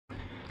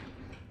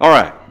All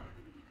right,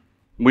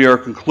 we are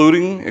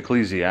concluding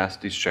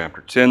Ecclesiastes chapter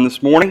 10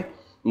 this morning,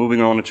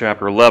 moving on to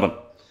chapter 11.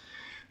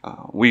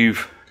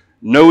 We've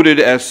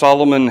noted as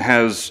Solomon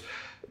has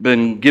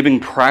been giving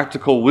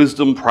practical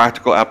wisdom,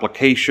 practical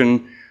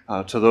application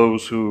to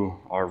those who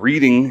are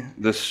reading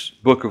this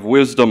book of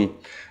wisdom,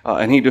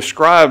 and he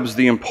describes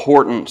the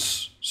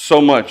importance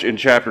so much in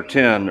chapter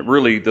 10,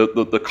 really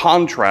the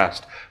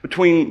contrast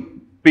between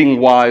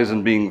being wise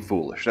and being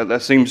foolish.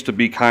 That seems to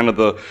be kind of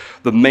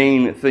the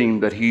main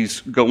theme that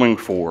he's going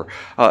for.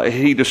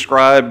 He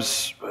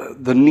describes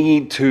the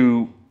need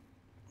to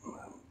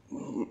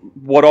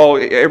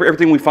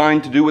everything we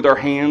find to do with our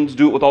hands,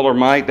 do it with all our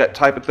might, that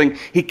type of thing.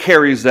 He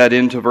carries that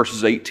into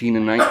verses 18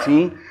 and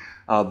 19.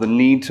 The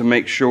need to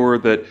make sure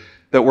that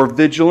we're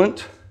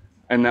vigilant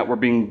and that we're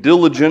being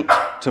diligent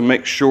to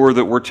make sure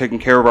that we're taking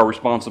care of our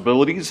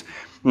responsibilities.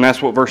 And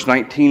that's what verse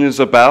 19 is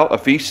about. A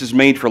feast is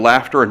made for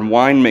laughter and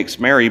wine makes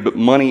merry, but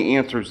money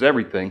answers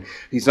everything.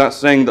 He's not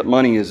saying that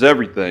money is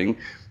everything.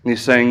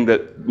 He's saying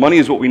that money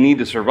is what we need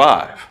to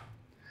survive.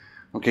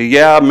 Okay,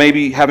 yeah,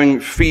 maybe having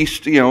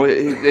feast,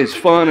 is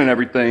fun and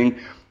everything,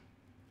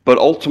 but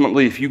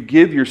ultimately if you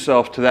give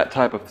yourself to that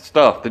type of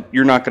stuff, that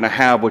you're not going to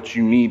have what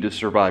you need to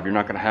survive. You're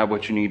not going to have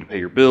what you need to pay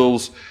your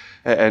bills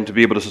and to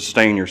be able to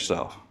sustain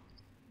yourself.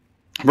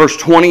 Verse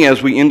 20,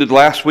 as we ended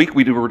last week,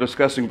 we were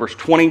discussing verse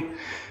 20.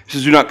 It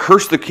says, "Do not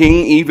curse the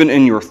king even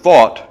in your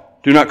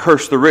thought. Do not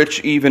curse the rich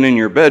even in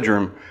your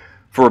bedroom,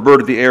 for a bird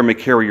of the air may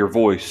carry your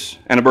voice,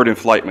 and a bird in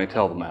flight may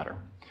tell the matter."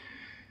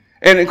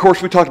 And of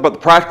course, we talked about the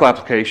practical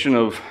application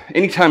of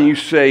anytime you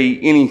say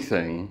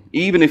anything,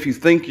 even if you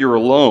think you're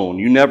alone,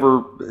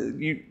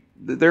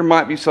 there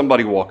might be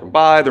somebody walking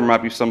by, there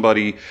might be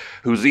somebody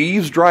who's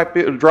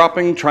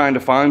eavesdropping, trying to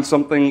find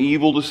something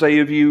evil to say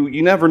of you.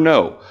 You never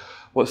know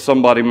what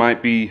somebody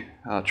might be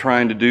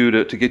trying to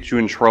do to get you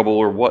in trouble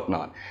or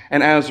whatnot.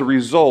 And as a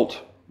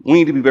result, we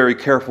need to be very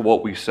careful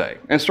what we say.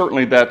 And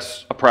certainly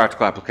that's a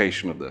practical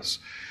application of this.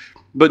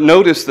 But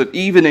notice that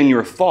even in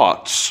your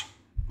thoughts,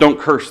 don't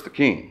curse the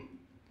king.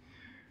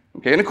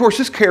 Okay, and of course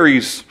this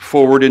carries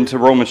forward into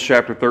Romans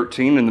chapter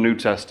 13 in the New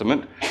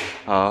Testament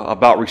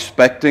about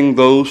respecting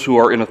those who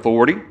are in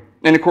authority.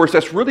 And of course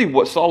that's really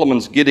what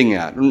Solomon's getting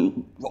at.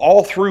 And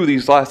all through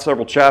these last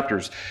several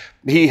chapters,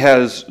 he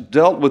has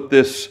dealt with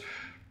this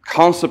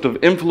concept of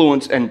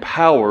influence and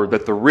power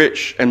that the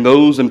rich and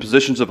those in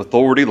positions of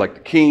authority, like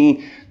the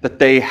king, that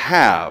they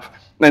have.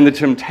 And the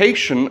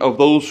temptation of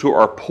those who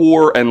are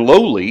poor and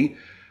lowly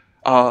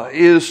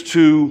is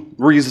to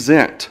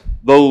resent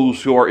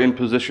those who are in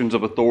positions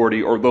of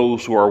authority or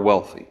those who are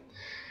wealthy.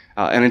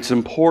 And it's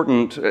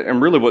important,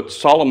 and really what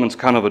Solomon's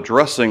kind of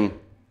addressing,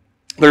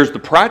 there's the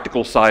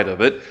practical side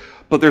of it,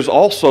 but there's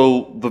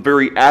also the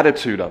very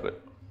attitude of it.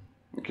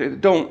 Okay,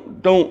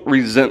 don't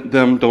resent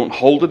them, don't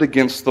hold it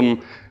against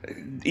them,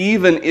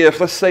 even if,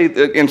 let's say,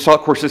 and so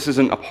of course this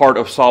isn't a part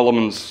of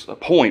Solomon's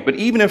point, but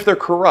even if they're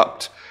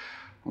corrupt,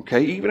 okay,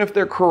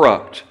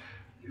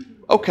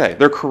 okay,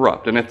 they're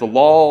corrupt, and if the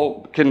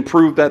law can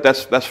prove that,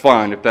 that's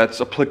fine, if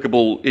that's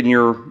applicable in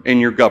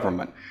your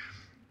government.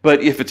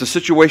 But if it's a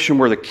situation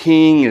where the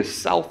king is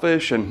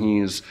selfish and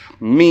he's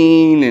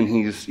mean and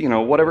he's,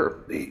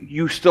 whatever,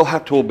 you still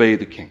have to obey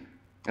the king.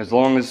 As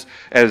long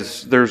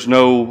as there's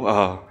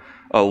no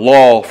a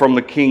law from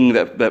the king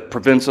that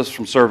prevents us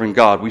from serving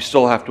God, we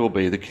still have to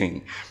obey the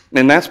king.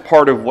 And that's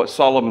part of what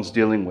Solomon's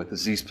dealing with,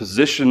 is these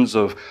positions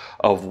of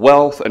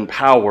wealth and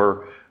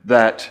power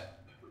that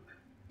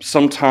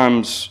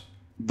sometimes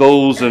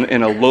those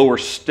in a lower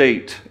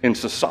state in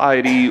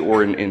society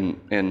or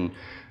in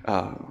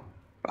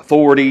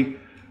authority,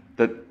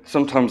 that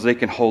sometimes they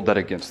can hold that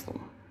against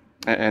them.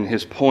 And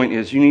his point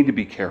is, you need to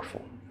be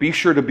careful. Be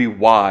sure to be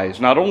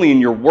wise, not only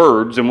in your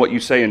words and what you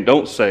say and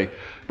don't say,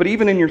 but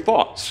even in your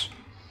thoughts.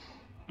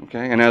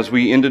 Okay, and as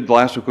we ended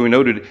last week, we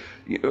noted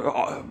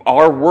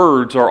our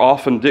words are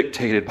often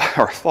dictated by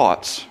our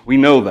thoughts. We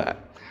know that.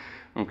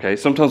 Okay,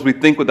 sometimes we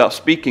think without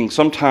speaking.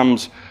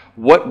 Sometimes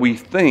what we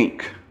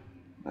think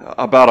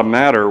about a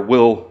matter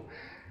will,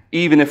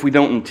 even if we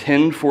don't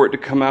intend for it to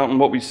come out in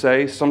what we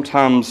say,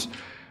 sometimes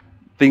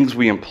things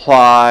we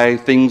imply,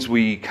 things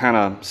we kind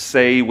of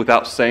say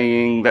without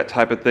saying, that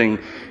type of thing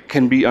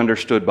can be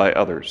understood by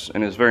others.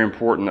 And it's very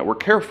important that we're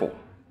careful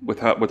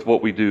with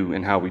what we do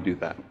and how we do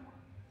that.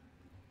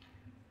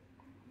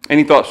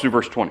 Any thoughts through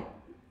verse 20?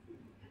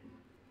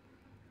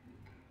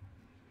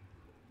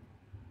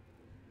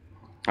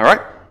 All right.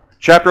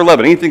 Chapter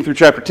 11. Anything through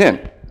chapter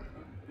 10?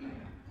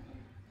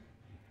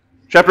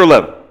 Chapter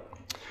 11.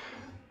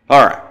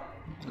 All right.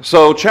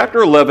 So chapter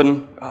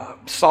 11,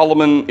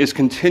 Solomon is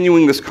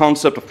continuing this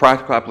concept of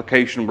practical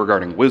application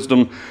regarding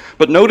wisdom.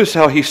 But notice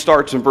how he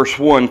starts in verse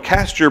 1.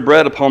 "Cast your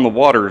bread upon the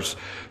waters,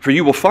 for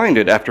you will find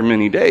it after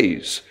many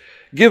days.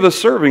 Give a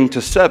serving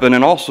to 7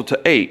 and also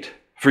to 8.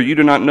 For you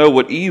do not know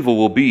what evil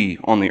will be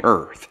on the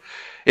earth.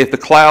 If the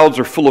clouds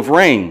are full of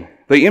rain,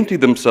 they empty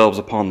themselves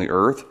upon the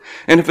earth.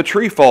 And if a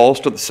tree falls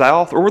to the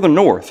south or the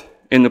north,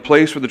 in the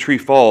place where the tree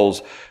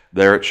falls,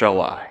 there it shall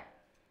lie."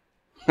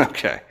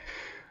 Okay.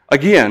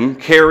 Again,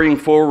 carrying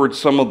forward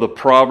some of the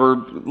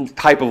proverb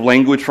type of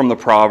language from the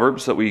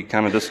Proverbs that we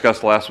kind of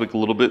discussed last week a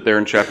little bit there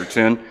in chapter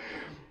 10.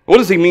 What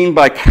does he mean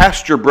by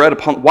cast your bread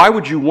upon? Why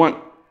would you want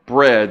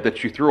bread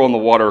that you threw on the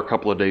water a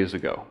couple of days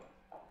ago?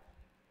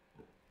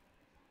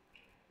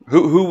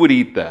 Who would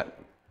eat that?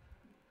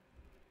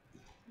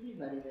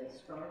 Anybody that's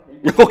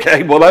starving.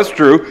 Okay, well that's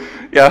true.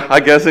 Yeah, I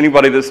guess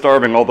anybody that's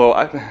starving, although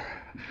I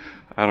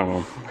don't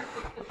know.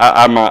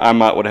 I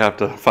might would have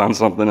to find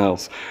something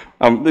else.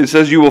 It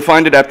says you will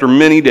find it after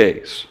many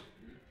days.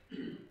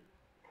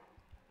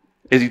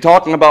 Is he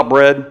talking about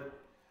bread?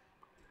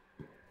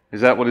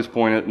 Is that what his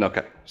point is?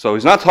 Okay, so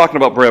he's not talking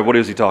about bread. What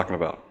is he talking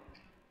about?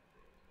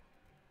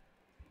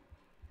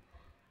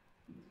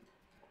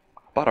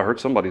 I thought I heard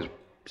somebody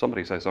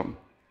say something.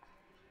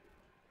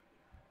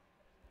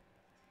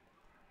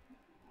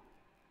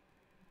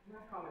 My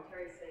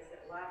commentary says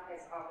that life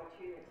has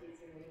opportunities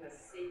and we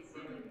must seize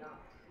them and not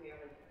merely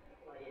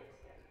play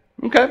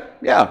it. Okay,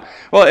 yeah.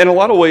 Well, in a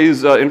lot of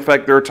ways, in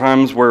fact, there are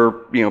times where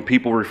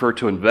people refer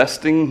to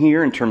investing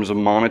here in terms of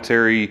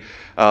monetary,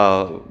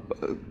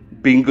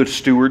 being good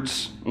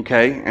stewards.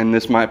 Okay, and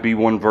this might be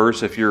one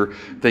verse if you're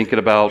thinking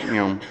about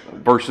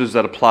verses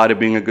that apply to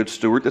being a good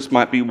steward. This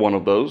might be one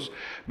of those.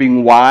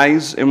 Being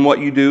wise in what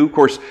you do, of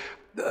course,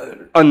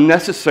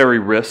 unnecessary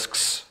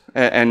risks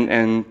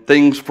and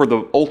things for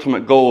the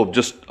ultimate goal of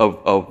just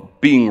of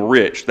being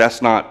rich.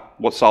 That's not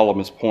what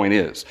Solomon's point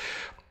is.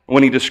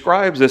 When he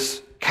describes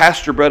this,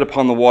 cast your bread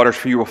upon the waters,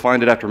 for you will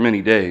find it after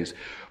many days.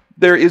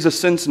 There is a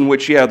sense in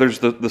which, there's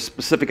the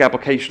specific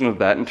application of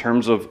that in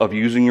terms of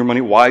using your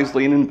money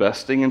wisely and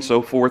investing and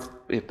so forth,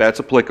 if that's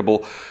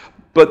applicable.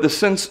 But the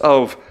sense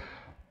of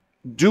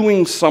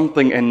doing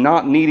something and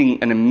not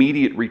needing an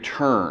immediate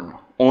return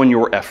on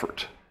your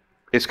effort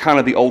is kind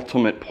of the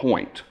ultimate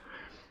point.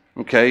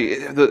 Okay?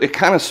 It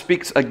kind of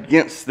speaks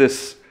against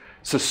this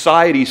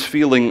society's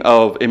feeling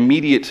of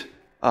immediate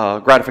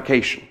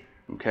gratification.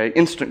 Okay?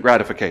 Instant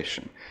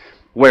gratification.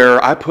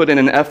 Where I put in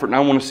an effort and I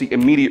want to see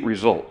immediate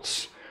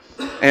results.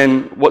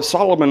 And what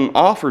Solomon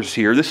offers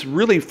here, this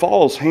really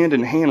falls hand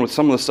in hand with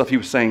some of the stuff he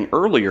was saying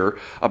earlier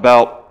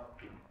about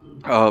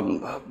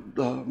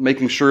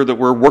making sure that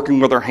we're working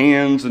with our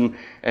hands, and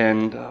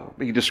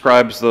he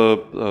describes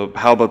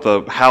how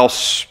the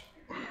house,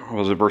 what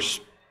was it, verse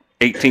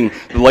 18,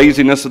 the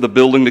laziness of the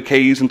building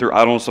decays, and through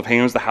idleness of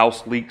hands the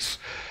house leaks.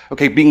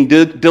 Okay, being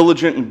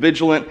diligent and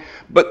vigilant,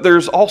 but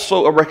there's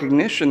also a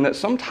recognition that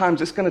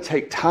sometimes it's going to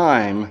take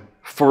time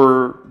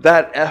for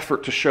that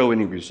effort to show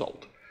any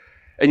result.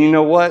 And you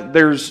know what?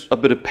 There's a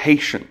bit of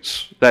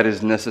patience that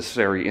is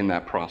necessary in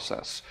that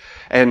process.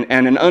 And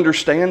an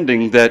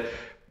understanding that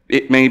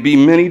it may be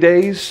many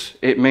days,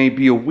 it may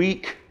be a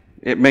week,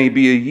 it may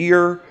be a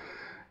year,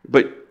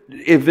 but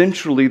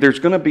eventually there's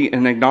going to be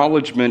an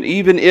acknowledgement,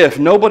 even if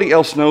nobody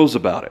else knows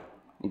about it.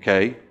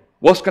 Okay?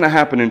 What's going to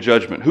happen in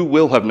judgment? Who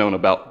will have known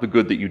about the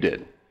good that you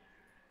did?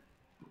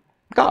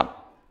 God.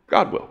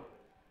 God will.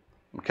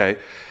 Okay?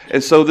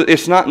 And so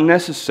it's not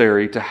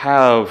necessary to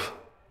have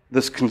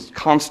this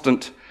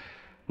constant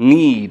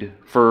need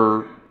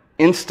for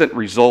instant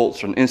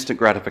results and instant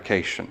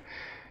gratification.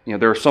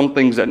 There are some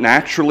things that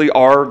naturally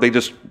they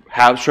just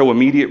show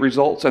immediate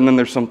results, and then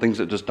there's some things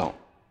that just don't.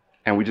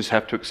 And we just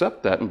have to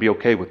accept that and be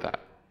okay with that.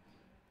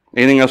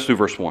 Anything else through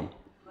verse 1?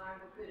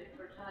 Could it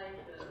pertain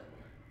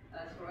to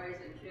us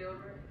raising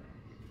children?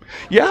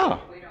 Yeah.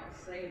 We don't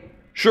see.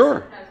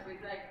 Sure. Sometimes we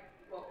think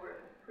what we're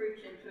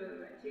preaching to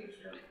them and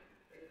teaching them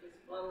is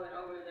just blowing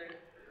over their...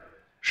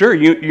 Sure,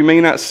 you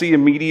may not see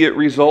immediate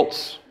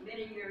results.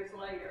 Many years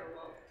later,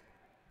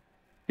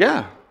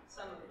 Yeah.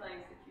 some of the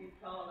things that you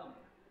taught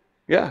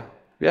them.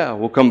 Yeah,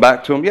 we'll come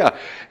back to them. Yeah,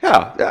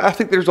 I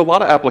think there's a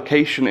lot of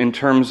application in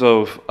terms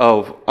of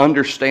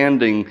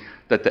understanding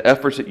that the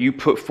efforts that you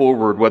put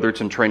forward, whether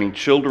it's in training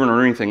children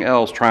or anything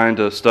else, trying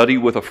to study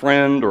with a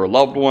friend or a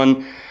loved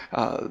one,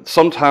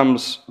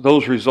 sometimes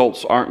those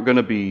results aren't going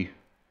to be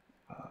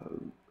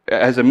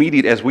as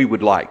immediate as we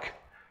would like.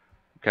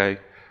 Okay?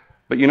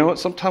 But you know what?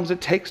 Sometimes it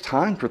takes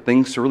time for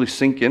things to really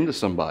sink into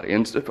somebody.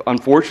 And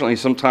unfortunately,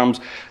 sometimes,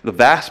 the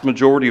vast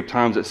majority of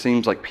times, it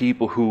seems like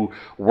people who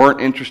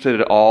weren't interested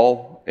at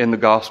all in the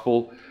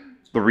gospel,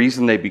 the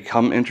reason they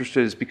become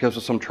interested is because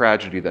of some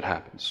tragedy that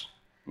happens.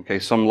 Okay,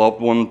 some loved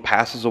one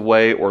passes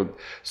away, or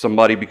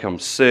somebody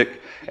becomes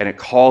sick, and it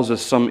causes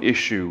some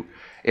issue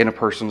in a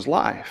person's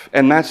life.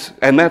 And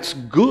that's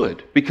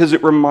good, because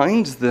it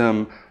reminds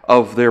them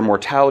of their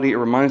mortality. It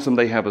reminds them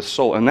they have a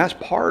soul. And that's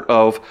part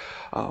of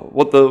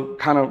what the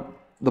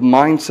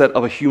mindset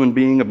of a human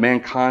being, of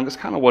mankind, is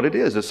kind of what it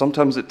is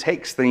sometimes it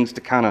takes things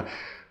to kind of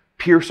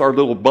pierce our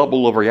little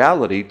bubble of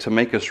reality to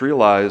make us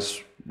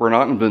realize we're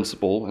not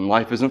invincible and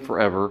life isn't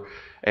forever,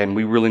 and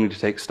we really need to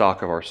take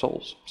stock of our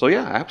souls. So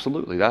yeah,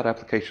 absolutely, that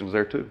application is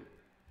there too.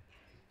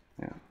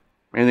 Yeah.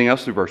 Anything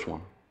else through verse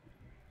 1?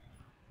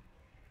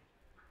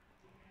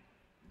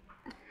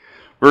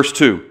 Verse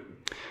 2.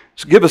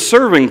 So give a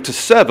serving to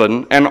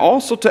 7 and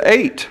also to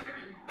 8,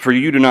 for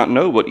you do not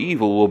know what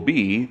evil will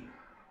be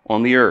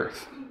on the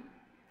earth.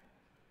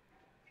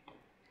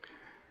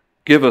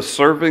 Give a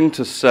serving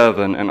to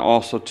 7 and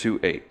also to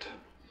 8.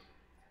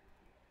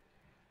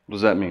 What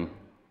does that mean?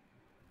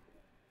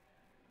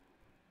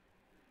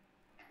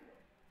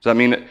 Does that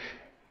mean that?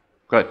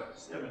 Go ahead.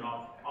 7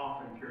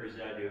 often carries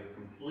the idea of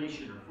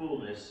completion or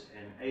fullness,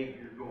 and 8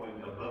 you're going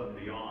above and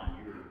beyond.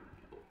 You're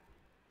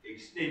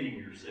extending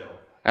yourself.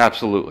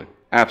 Absolutely.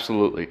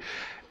 Absolutely.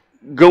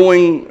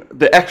 Going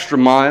the extra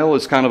mile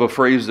is kind of a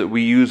phrase that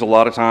we use a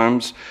lot of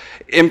times.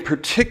 In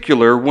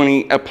particular, when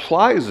he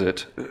applies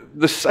it,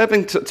 the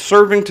serving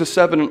to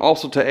 7 and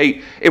also to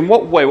 8, in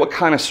what way? What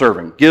kind of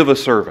serving? Give a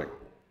serving.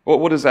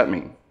 What does that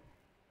mean?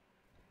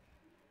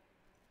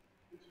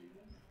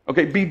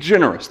 Okay, be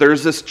generous.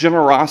 There's this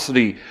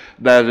generosity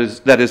that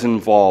is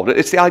involved.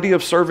 It's the idea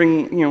of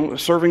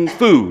serving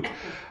food,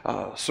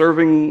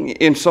 serving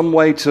in some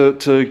way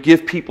to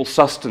give people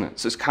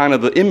sustenance. Is kind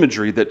of the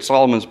imagery that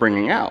Solomon's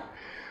bringing out.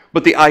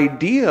 But the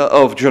idea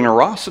of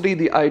generosity,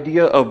 the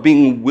idea of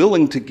being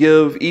willing to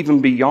give even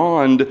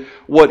beyond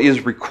what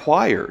is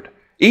required,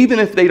 even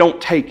if they don't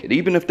take it,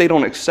 even if they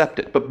don't accept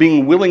it, but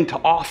being willing to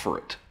offer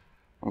it.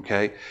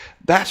 Okay,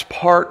 that's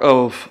part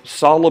of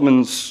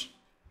Solomon's,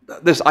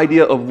 this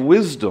idea of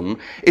wisdom.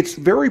 It's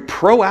very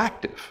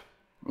proactive.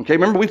 Okay,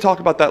 remember we talked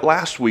about that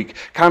last week,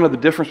 kind of the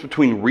difference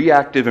between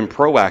reactive and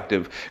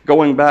proactive,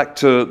 going back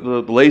to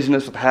the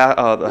laziness of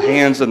the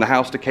hands and the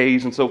house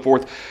decays and so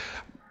forth.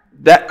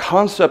 That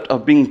concept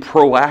of being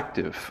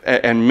proactive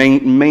and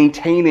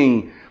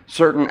maintaining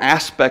certain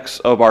aspects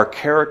of our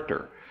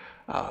character,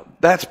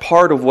 that's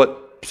part of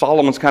what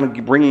Solomon's kind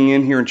of bringing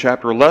in here in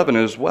chapter 11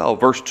 as well.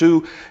 Verse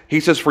 2, he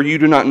says, "For you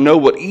do not know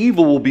what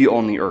evil will be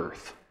on the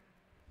earth."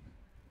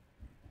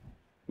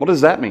 What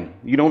does that mean?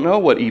 You don't know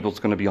what evil is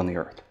going to be on the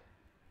earth.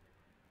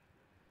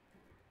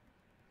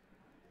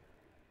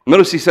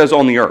 Notice he says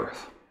on the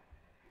earth.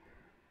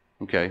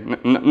 Okay,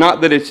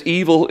 not that it's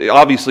evil,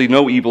 obviously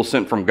no evil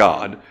sent from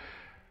God,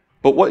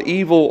 but what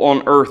evil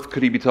on earth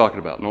could he be talking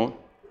about, Noah?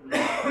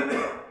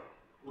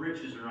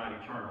 Riches are not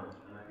eternal.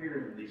 And I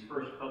hear in these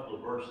first couple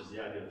of verses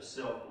the idea of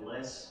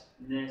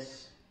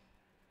selflessness.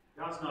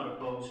 God's not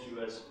opposed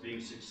to us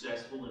being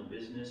successful in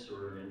business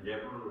or an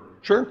endeavor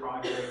or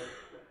project.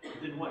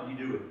 But then what do you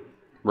do with it?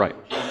 Right.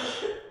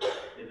 Jesus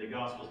in the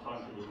Gospels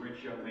talking to the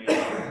rich young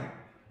man,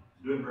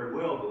 doing very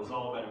well, but it was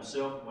all about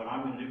himself. What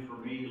I'm going to do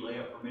for me, lay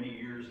up for many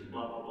years, and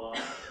blah, blah, blah.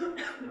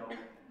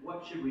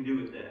 What should we do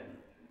with that?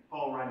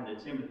 Paul writing to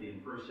Timothy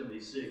in 1 Timothy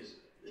 6,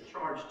 the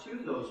charge to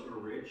those who are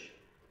rich,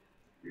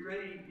 be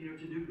ready,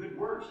 to do good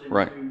works and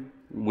to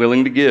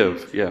willing to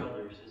give,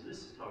 others, as this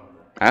is talking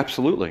about.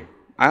 Absolutely,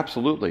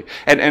 absolutely,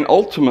 and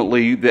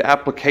ultimately the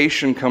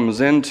application comes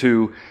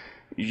into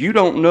you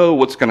don't know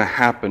what's going to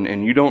happen,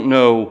 and you don't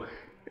know,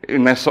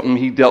 and that's something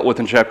he dealt with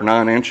in chapter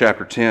 9 and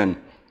chapter 10.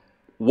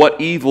 What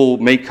evil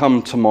may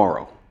come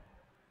tomorrow.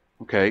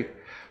 Okay,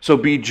 so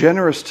be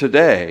generous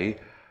today,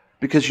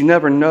 because you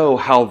never know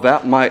how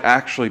that might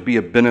actually be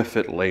a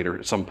benefit later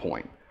at some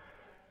point.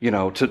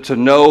 To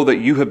know that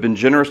you have been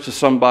generous to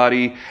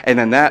somebody, and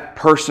then that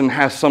person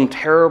has some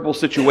terrible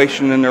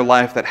situation in their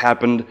life that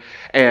happened,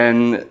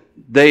 and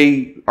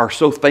they are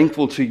so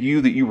thankful to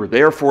you that you were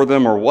there for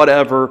them or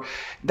whatever.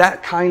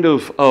 That kind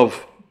of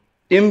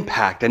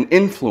impact and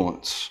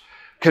influence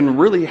can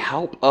really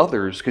help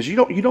others, because you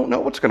don't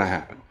know what's going to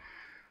happen.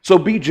 So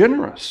be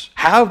generous.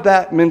 Have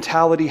that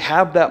mentality,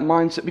 have that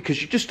mindset,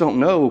 because you just don't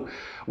know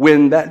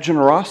when that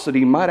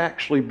generosity might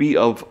actually be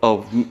of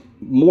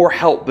more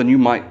help than you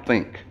might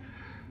think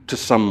to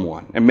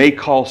someone, and may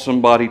cause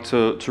somebody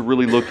to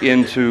really look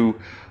into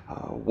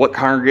what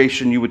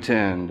congregation you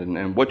attend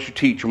and what you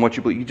teach and what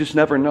you believe. You just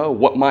never know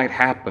what might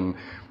happen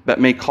that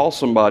may cause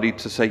somebody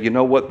to say, you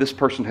know what, this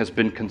person has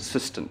been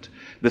consistent.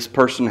 This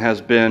person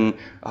has been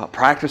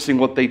practicing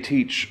what they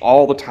teach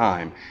all the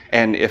time.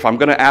 And if I'm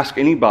going to ask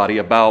anybody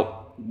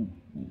about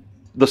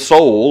the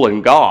soul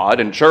and God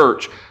and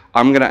church,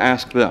 I'm going to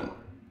ask them.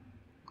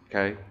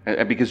 Okay?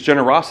 And because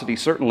generosity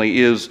certainly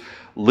is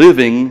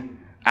living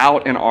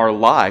out in our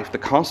life the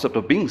concept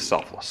of being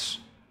selfless.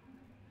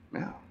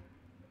 Yeah.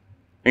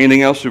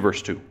 Anything else through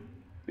verse 2?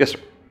 Yes, sir.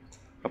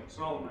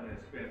 Solomon has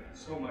spent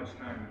so much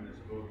time in this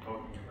book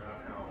talking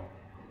about how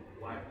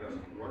life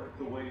doesn't work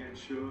the way it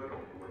should,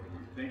 or the way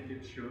we think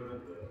it should.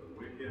 The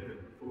wicked and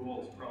the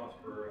fools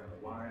prosper, and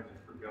the wise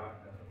are forgotten,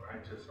 and the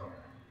righteous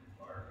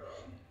are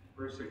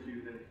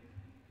persecuted.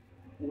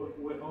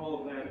 With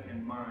all of that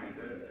in mind,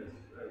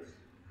 as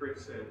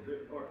Chris said,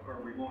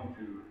 are we going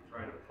to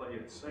try to play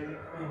it safe,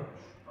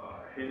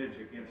 hedge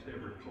against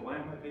every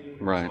calamity?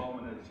 Right.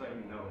 Solomon is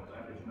saying, no,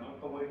 that is not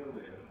the way to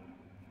live.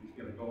 He's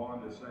going to go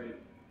on to say,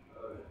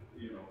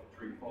 a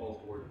tree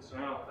falls toward the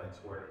south, that's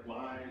where it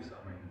lies.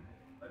 I mean,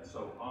 that's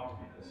so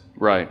obvious.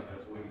 Right.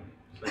 As we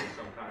say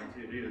sometimes,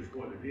 it is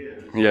what it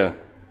is. Yeah.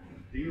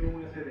 Deal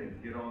with it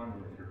and get on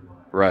with your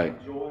life. Right.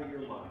 Enjoy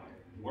your life.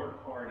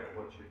 Work hard at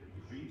what you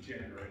do. Be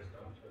generous.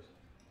 Don't just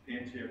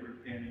pinch every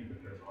penny,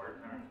 because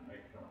hard times may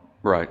come.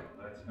 Right.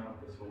 That's not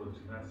the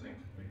solution. That seems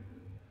to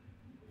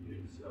me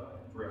is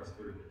for us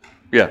through this.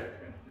 Yeah.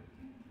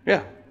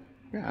 Yeah.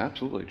 Yeah,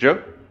 absolutely.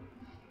 Joe?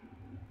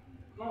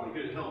 Not only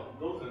could it help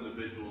those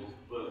individuals,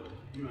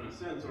 you in a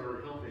sense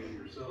are helping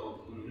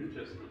yourselves. In the New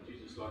Testament,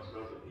 Jesus talks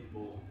about the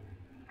people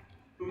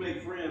who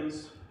make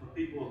friends with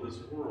people of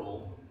this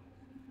world,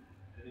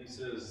 and he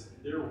says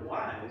they're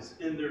wise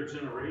in their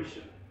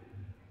generation,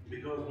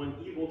 because when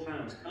evil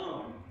times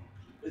come,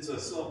 it's a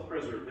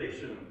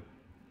self-preservation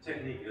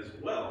technique as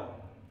well.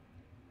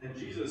 And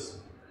Jesus,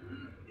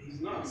 he's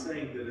not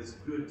saying that it's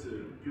good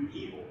to do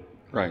evil.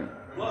 Right.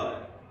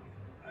 But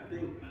I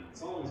think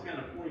Solomon's kind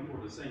of pointing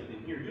toward the same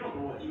thing here. You don't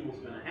know what evil's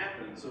going to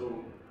happen,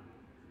 so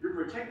you're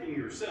protecting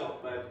yourself,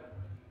 but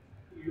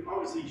you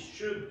obviously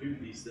should do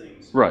these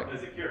things right.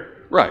 as a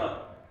character. Right.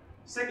 But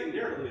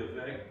secondarily,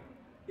 effect,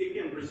 it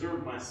can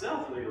preserve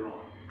myself later on.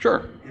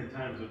 Sure. In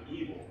times of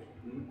evil.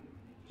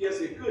 Yes,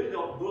 it could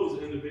help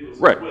those individuals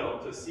right. as well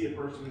to see a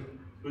person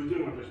who's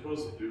doing what they're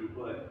supposed to do,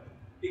 but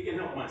it can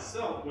help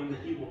myself when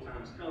the evil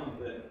times come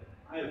that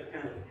I have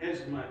kind of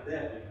hedged my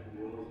bet, if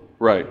you will.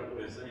 Right. No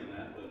way of saying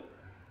that, but.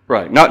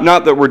 Right.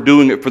 Not that we're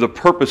doing it for the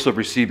purpose of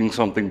receiving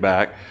something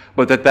back,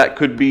 but that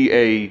could be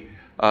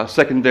a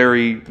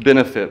secondary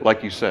benefit,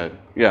 like you said.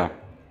 Yeah.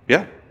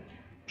 Yeah.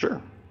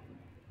 Sure.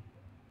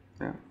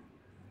 Yeah.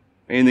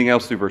 Anything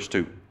else through verse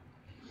 2?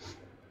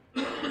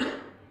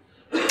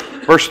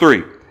 Verse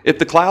 3. If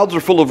the clouds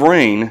are full of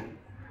rain,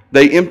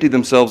 they empty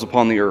themselves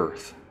upon the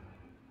earth.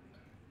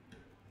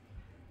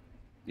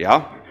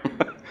 Yeah?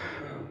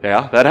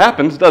 Yeah, that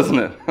happens, doesn't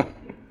it?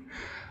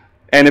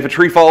 And if a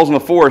tree falls in the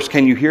forest,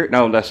 can you hear it?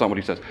 No, that's not what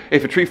he says.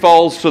 If a tree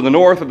falls to the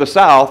north or the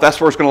south, that's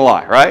where it's going to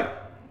lie, right?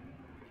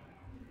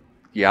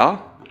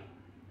 Yeah?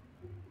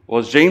 Well,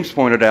 as James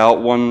pointed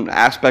out, one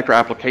aspect or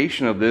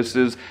application of this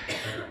is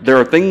there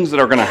are things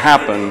that are going to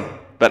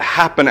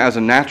happen as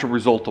a natural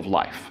result of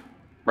life,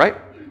 right?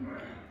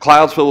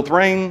 Clouds filled with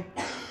rain,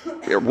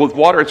 with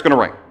water, it's going to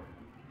rain.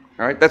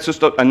 All right, that's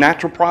just a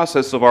natural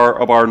process of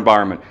our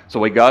environment. It's the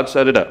way God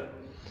set it up.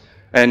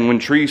 And when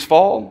trees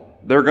fall,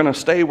 they're going to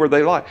stay where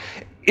they lie.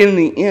 In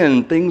the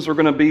end, things are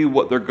going to be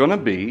what they're going to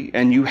be,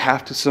 and you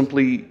have to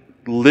simply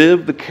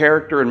live the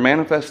character and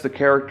manifest the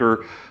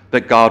character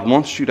that God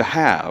wants you to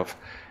have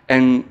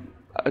and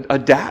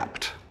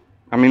adapt.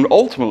 I mean,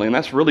 ultimately, and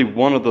that's really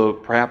one of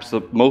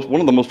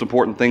the most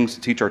important things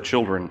to teach our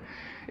children,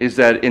 is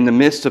that in the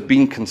midst of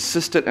being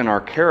consistent in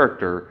our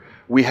character,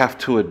 we have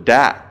to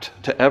adapt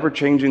to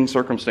ever-changing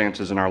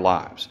circumstances in our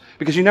lives,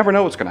 because you never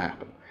know what's going to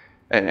happen.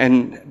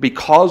 And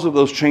because of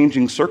those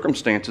changing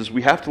circumstances,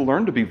 we have to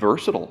learn to be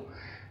versatile.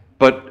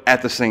 But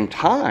at the same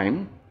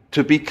time,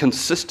 to be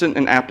consistent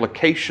in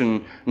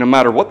application, no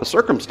matter what the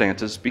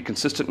circumstances, be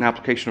consistent in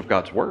application of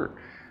God's Word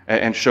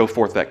and show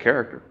forth that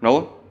character.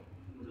 Nolan?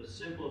 Would a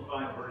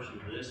simplified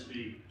version of this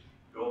be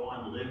go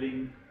on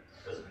living,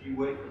 because if you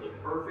wait for the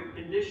perfect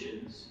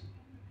conditions,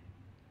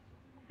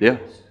 Yeah.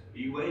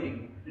 be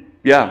waiting.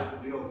 Yeah.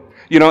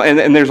 You know,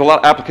 and there's a lot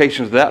of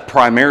applications of that,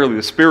 primarily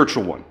the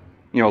spiritual one.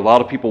 You know, a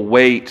lot of people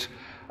wait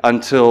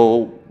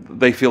until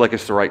they feel like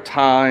it's the right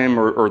time,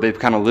 or they've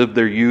kind of lived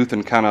their youth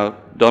and kind of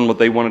done what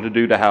they wanted to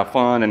do to have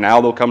fun, and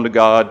now they'll come to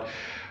God.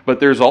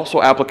 But there's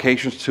also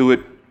applications to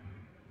it,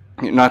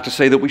 not to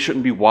say that we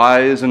shouldn't be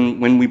wise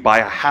and when we buy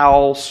a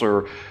house,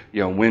 or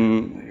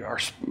when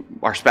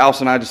our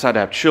spouse and I decide to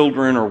have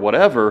children or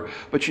whatever.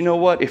 But you know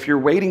what? If you're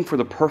waiting for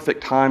the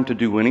perfect time to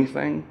do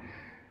anything,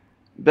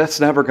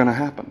 that's never going to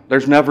happen.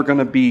 There's never going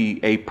to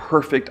be a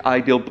perfect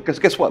ideal, because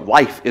guess what?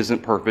 Life isn't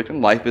perfect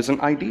and life isn't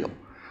ideal.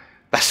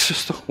 That's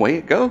just the way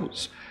it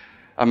goes.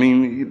 I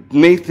mean,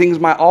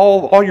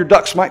 all your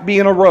ducks might be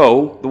in a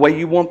row the way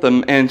you want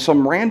them, and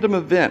some random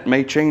event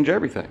may change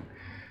everything.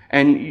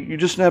 And you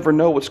just never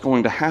know what's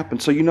going to happen.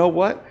 So you know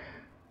what?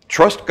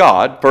 Trust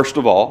God, first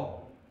of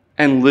all,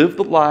 and live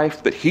the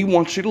life that He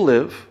wants you to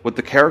live with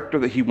the character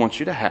that He wants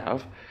you to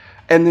have,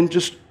 and then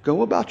just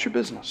go about your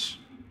business.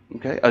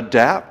 Okay,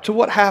 adapt to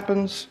what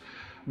happens,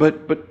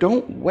 but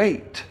don't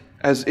wait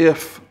as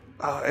if,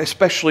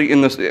 especially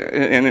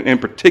in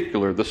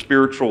particular, the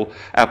spiritual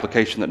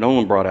application that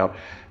Nolan brought out.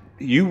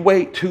 You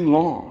wait too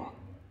long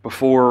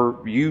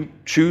before you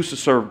choose to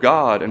serve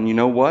God, and you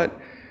know what?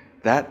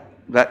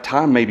 That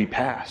time may be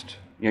past.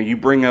 You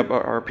bring up,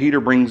 or Peter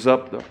brings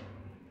up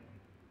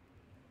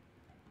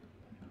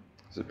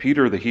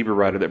Peter, the Hebrew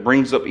writer, that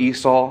brings up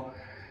Esau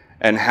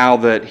and how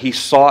that he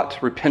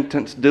sought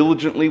repentance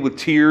diligently with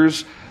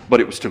tears, but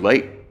it was too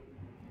late.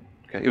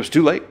 Okay, it was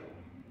too late.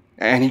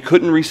 And he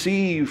couldn't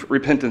receive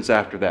repentance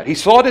after that. He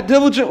sought it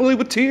diligently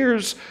with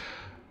tears,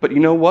 but you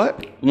know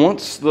what?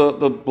 Once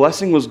the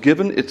blessing was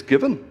given, it's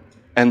given.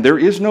 And there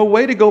is no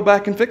way to go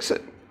back and fix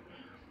it.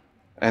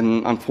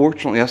 And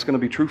unfortunately, that's going to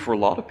be true for a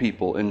lot of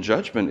people in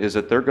judgment, is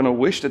that they're going to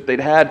wish that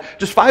they'd had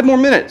just 5 more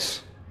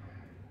minutes.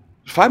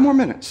 5 more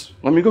minutes.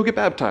 Let me go get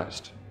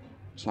baptized.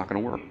 It's not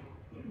going to work.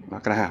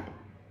 Not going to happen.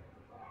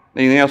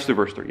 Anything else through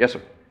verse 3? Yes,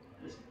 sir.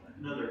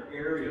 Another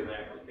area of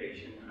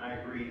application, I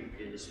agree,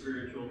 in the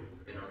spiritual,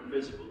 in our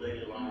physical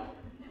daily life.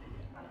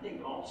 I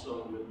think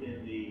also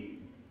within the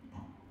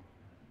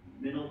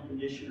mental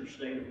condition or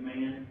state of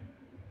man.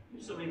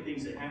 There's so many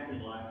things that happen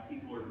in life.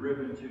 People are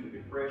driven to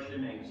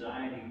depression,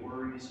 anxiety,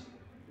 worries.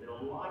 That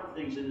a lot of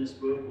things in this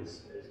book,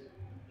 as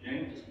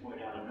James has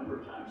pointed out a number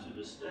of times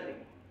through this study.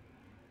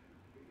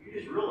 You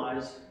just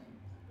realize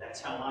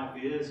that's how life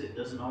is. It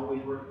doesn't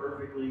always work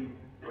perfectly.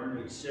 Learn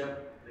to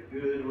accept the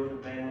good or the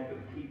bad,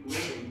 but keep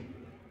living,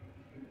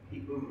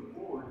 keep moving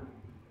forward.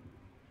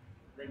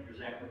 I think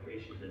there's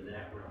applications in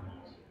that realm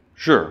also.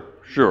 Sure.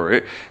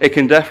 It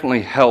can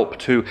definitely help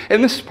to,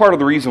 and this is part of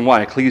the reason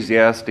why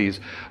Ecclesiastes,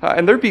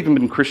 and there have even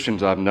been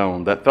Christians I've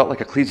known that felt like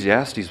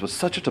Ecclesiastes was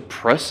such a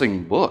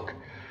depressing book.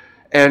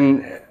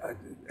 And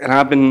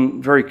I've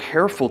been very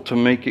careful to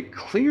make it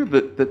clear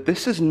that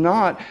this is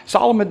not,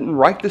 Solomon didn't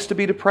write this to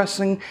be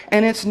depressing,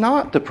 and it's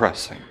not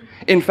depressing.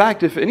 In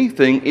fact, if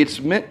anything, it's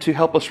meant to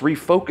help us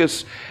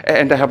refocus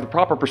and to have the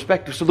proper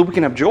perspective so that we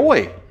can have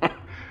joy.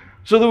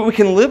 So that we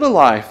can live a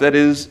life that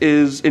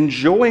is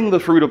enjoying the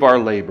fruit of our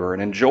labor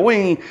and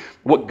enjoying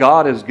what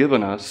God has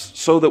given us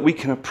so that we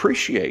can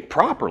appreciate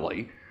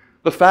properly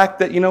the fact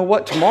that, you know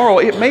what, tomorrow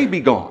it may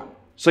be gone.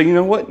 So you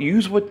know what,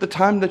 use the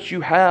time that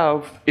you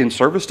have in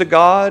service to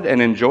God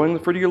and enjoying the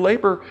fruit of your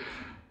labor,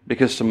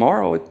 because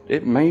tomorrow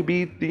it may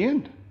be the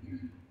end.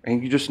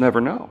 And you just never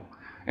know.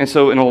 And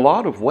so in a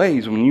lot of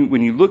ways, when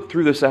you look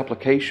through this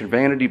application,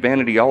 vanity,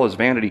 vanity, all is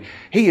vanity,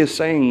 he is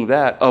saying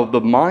that of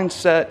the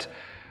mindset,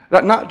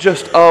 not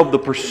just of the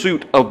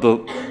pursuit of the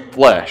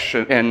flesh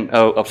and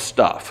of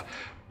stuff.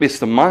 It's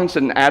the mindset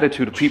and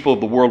attitude of people of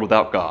the world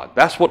without God.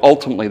 That's what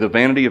ultimately the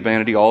vanity of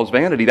vanity, all is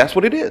vanity. That's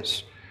what it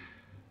is.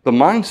 The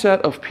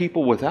mindset of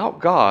people without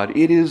God,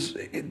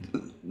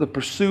 the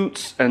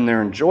pursuits and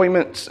their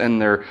enjoyments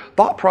and their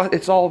thought process,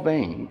 it's all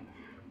vain.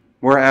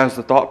 Whereas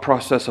the thought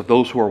process of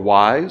those who are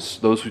wise,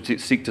 those who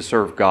seek to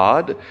serve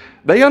God,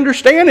 they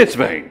understand it's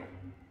vain.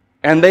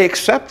 And they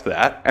accept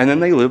that, and then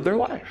they live their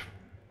life.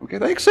 Okay,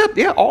 they accept,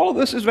 all of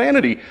this is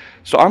vanity.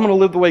 So I'm going to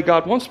live the way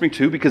God wants me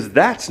to, because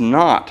that's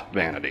not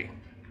vanity.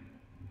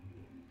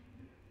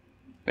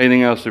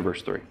 Anything else through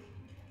verse 3?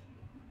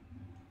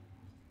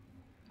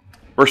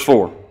 Verse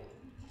 4.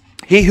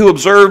 He who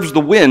observes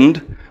the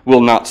wind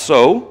will not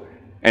sow,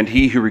 and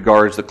he who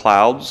regards the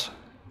clouds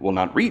will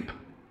not reap.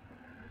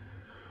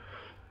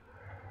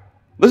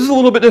 This is a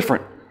little bit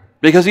different.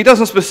 Because he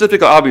doesn't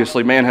specifically,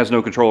 obviously, man has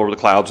no control over the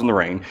clouds and the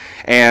rain.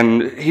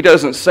 And he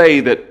doesn't say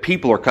that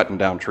people are cutting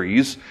down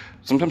trees.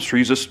 Sometimes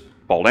trees just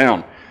fall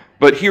down.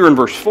 But here in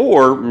verse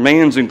 4,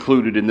 man's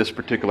included in this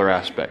particular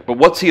aspect. But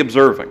what's he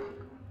observing?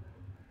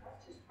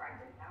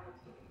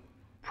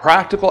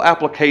 Practical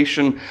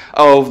application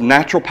of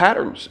natural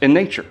patterns in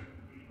nature,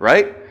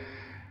 right?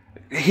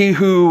 He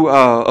who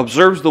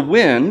observes the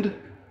wind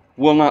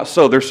will not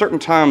sow. There's certain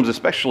times,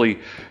 especially,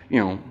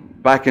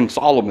 back in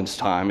Solomon's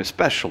time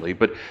especially,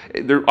 but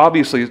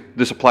obviously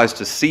this applies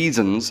to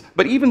seasons,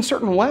 but even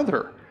certain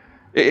weather.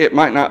 It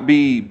might not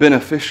be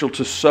beneficial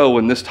to sow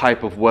in this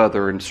type of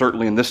weather and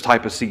certainly in this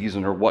type of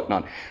season or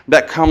whatnot.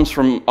 That comes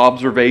from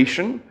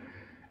observation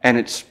and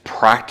it's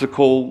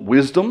practical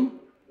wisdom,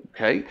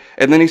 okay?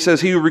 And then he says,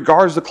 he who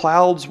regards the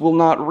clouds will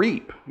not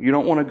reap. You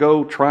don't want to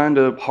go trying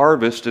to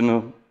harvest in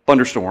a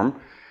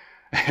thunderstorm,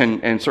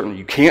 and certainly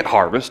you can't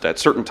harvest at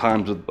certain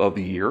times of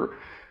the year,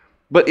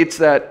 but it's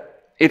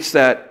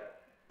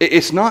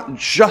not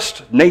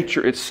just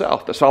nature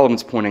itself that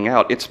Solomon's pointing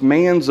out. It's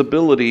man's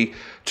ability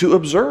to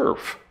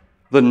observe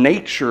the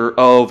nature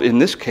of, in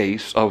this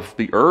case, of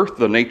the earth,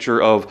 the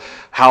nature of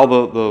how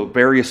the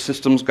various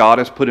systems God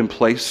has put in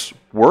place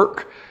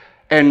work,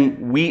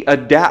 and we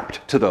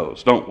adapt to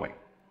those, don't we?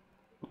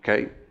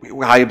 Okay,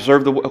 I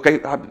observe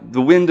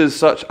the wind is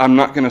such, I'm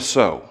not going to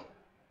sow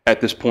at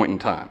this point in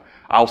time.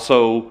 I'll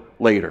sow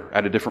later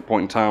at a different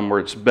point in time where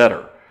it's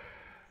better.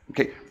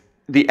 Okay.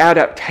 The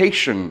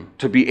adaptation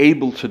to be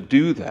able to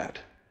do that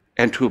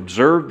and to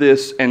observe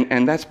this,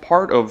 and that's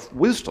part of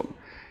wisdom,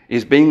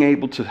 is being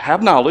able to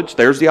have knowledge,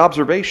 there's the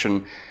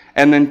observation,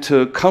 and then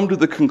to come to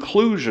the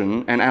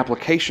conclusion and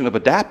application of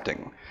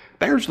adapting.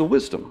 There's the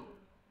wisdom.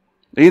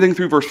 Anything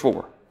through verse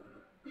 4?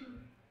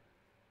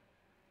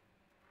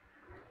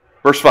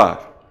 Verse 5.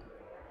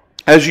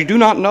 As you do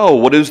not know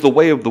what is the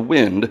way of the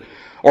wind,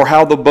 or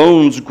how the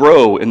bones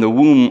grow in the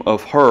womb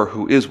of her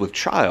who is with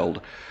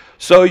child,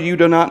 so you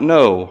do not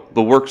know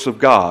the works of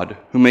God,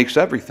 who makes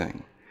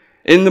everything.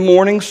 In the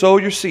morning sow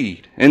your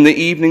seed, in the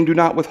evening do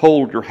not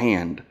withhold your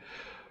hand.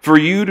 For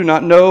you do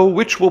not know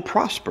which will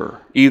prosper,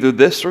 either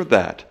this or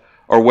that,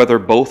 or whether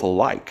both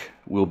alike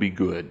will be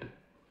good.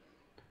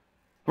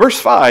 Verse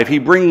 5, he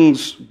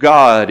brings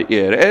God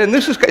in. And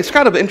it's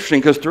kind of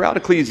interesting, because throughout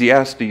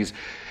Ecclesiastes,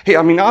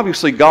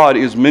 obviously God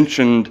is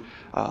mentioned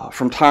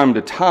from time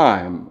to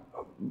time,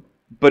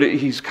 but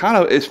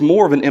it's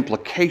more of an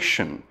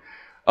implication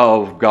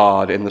of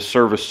God and the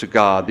service to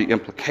God, the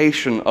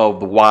implication of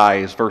the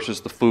wise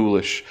versus the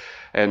foolish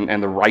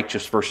and the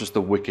righteous versus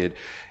the wicked.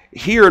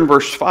 Here in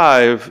verse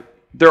 5,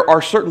 there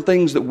are certain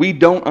things that we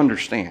don't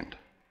understand.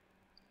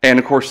 And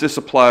of course, this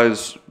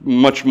applies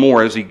much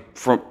more as he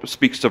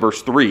speaks to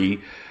verse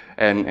 3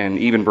 and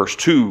even verse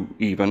 2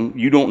 even.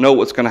 You don't know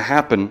what's going to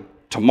happen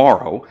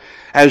tomorrow.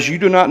 As you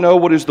do not know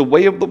what is the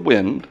way of the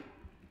wind,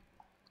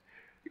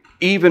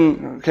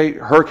 even,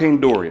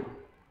 Hurricane Dorian.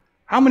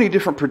 How many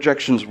different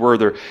projections were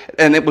there?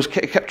 And it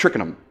kept tricking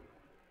them.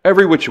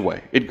 Every which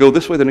way. It'd go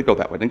this way, then it'd go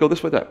that way, then go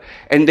this way, that way.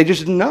 And they just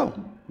didn't know.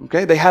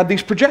 Okay? They had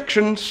these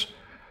projections,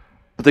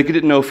 but they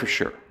didn't know for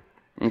sure.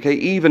 Okay?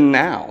 Even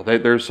now,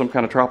 there's some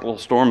kind of tropical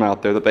storm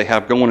out there that they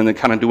have going and then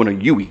kind of doing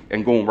a U-ey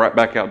and going right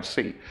back out to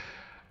sea.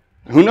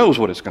 Who knows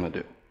what it's going to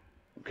do?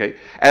 Okay?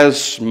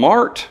 As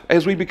smart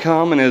as we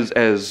become and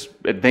as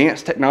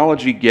advanced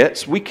technology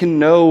gets, we can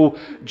know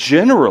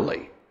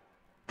generally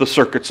the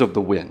circuits of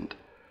the wind.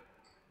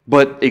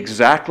 But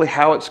exactly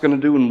how it's going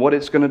to do and what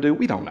it's going to do,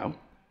 we don't know.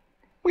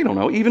 We don't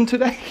know, even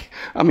today.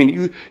 I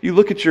mean, you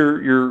look at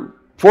your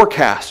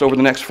forecast over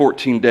the next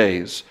 14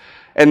 days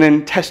and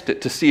then test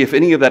it to see if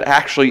any of that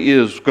actually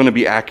is going to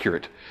be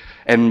accurate.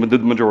 And the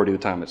majority of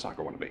the time, it's not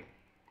going to be.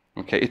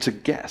 Okay, it's a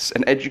guess,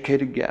 an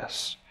educated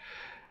guess.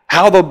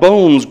 How the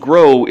bones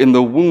grow in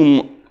the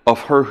womb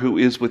of her who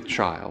is with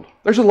child.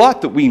 There's a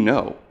lot that we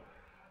know,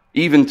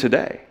 even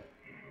today.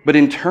 But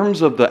in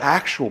terms of the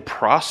actual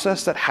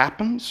process that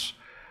happens,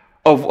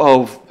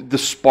 of the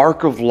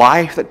spark of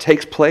life that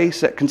takes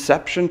place at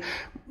conception,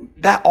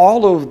 that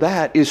all of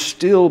that is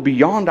still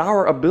beyond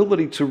our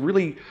ability to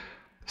really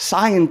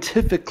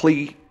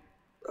scientifically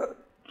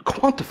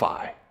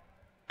quantify,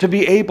 to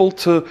be able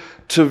to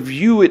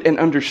view it and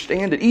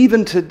understand it.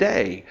 Even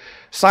today,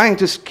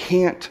 scientists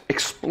can't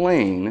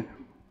explain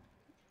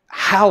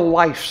how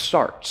life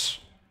starts.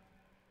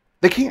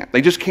 They can't.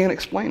 They just can't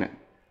explain it.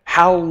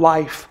 How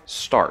life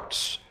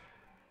starts.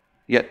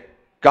 Yet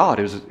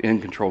God is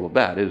in control of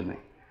that, isn't he?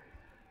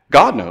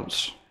 God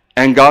knows.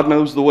 And God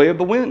knows the way of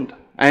the wind.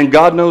 And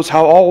God knows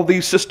how all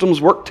these systems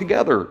work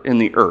together in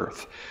the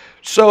earth.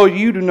 So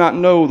you do not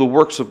know the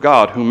works of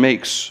God who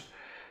makes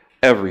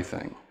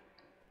everything.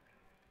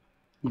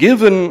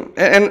 Given,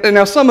 and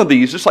now some of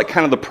these, just like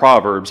kind of the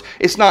Proverbs,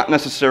 it's not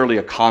necessarily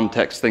a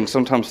context thing.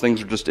 Sometimes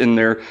things are just in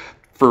there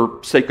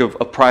for sake of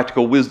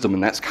practical wisdom,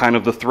 and that's kind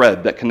of the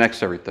thread that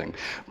connects everything.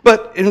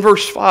 But in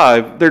verse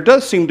 5, there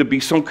does seem to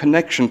be some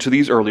connection to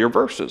these earlier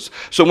verses.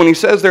 So when he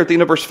says there at the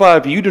end of verse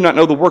 5, you do not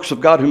know the works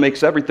of God who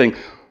makes everything,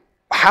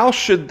 how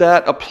should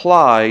that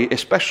apply,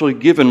 especially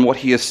given what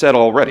he has said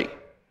already?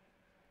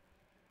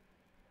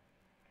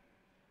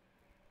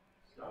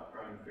 Stop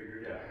trying to figure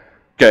it out.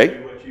 Okay.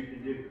 Do what you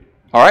can do.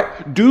 All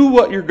right. Do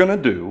what you're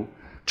going to do.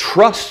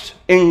 Trust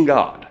in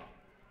God.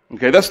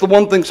 Okay, that's the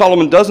one thing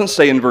Solomon doesn't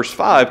say in verse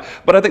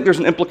 5, but I think there's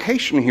an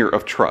implication here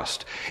of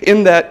trust,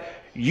 in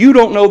that you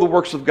don't know the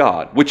works of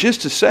God, which is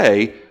to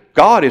say,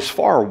 God is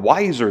far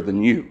wiser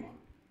than you.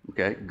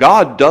 Okay,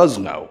 God does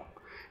know.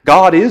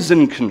 God is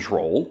in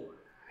control,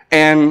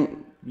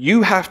 and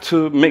you have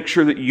to make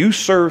sure that you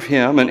serve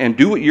him and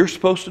do what you're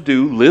supposed to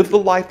do, live the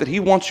life that he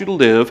wants you to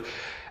live,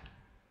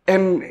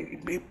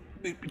 and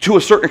to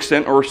a certain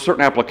extent or a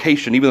certain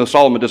application, even though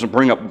Solomon doesn't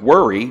bring up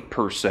worry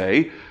per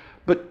se,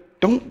 but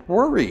don't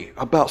worry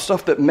about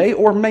stuff that may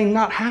or may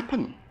not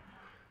happen.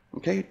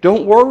 Okay?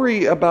 Don't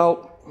worry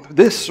about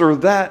this or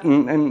that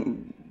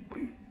and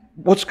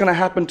what's going to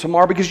happen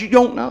tomorrow, because you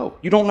don't know.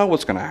 You don't know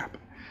what's going to happen.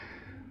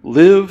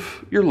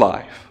 Live your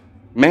life.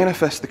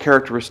 Manifest the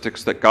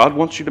characteristics that God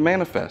wants you to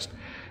manifest.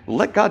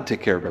 Let God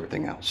take care of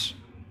everything else.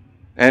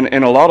 And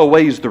in a lot of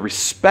ways, the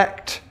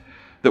respect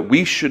that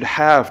we should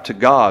have to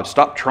God,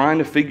 stop trying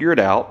to figure it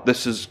out.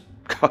 This is,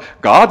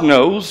 God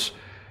knows.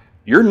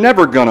 You're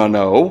never going to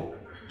know.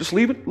 Just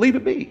leave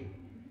it be.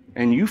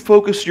 And you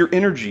focus your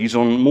energies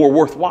on more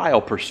worthwhile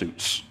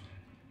pursuits.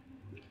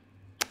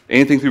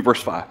 Anything through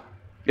verse 5?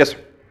 Yes, sir.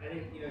 I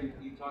think,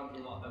 you talked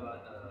a lot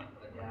about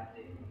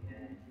adapting,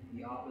 and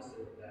the opposite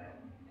of that,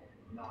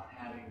 not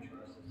having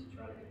trust, is to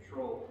try to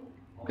control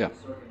all the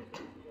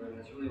circumstances. Right?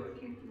 That's really what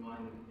came to mind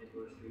in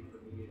verse 3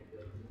 for me.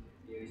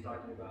 He's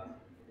talking about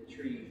the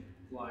tree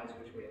flies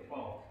which way it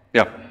falls.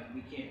 Yeah.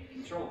 We can't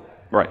control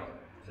that. Right.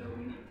 So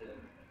we need to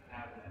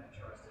have that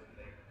trust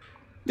in faith.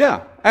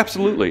 Yeah,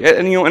 absolutely.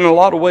 And in a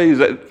lot of ways,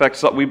 in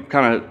fact, we've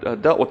kind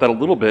of dealt with that a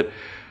little bit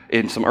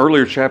in some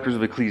earlier chapters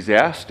of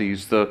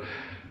Ecclesiastes,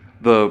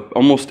 the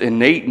almost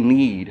innate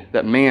need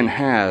that man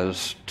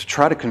has to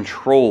try to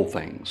control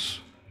things.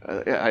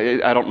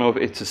 I don't know if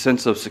it's a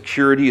sense of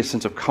security, a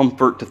sense of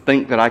comfort to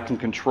think that I can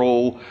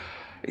control,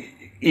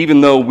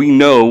 even though we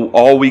know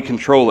all we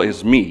control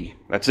is me.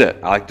 That's it.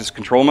 I just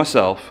control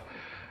myself.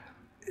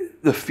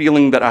 The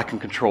feeling that I can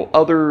control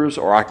others,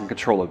 or I can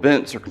control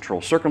events or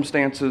control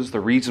circumstances. The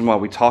reason why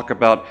we talk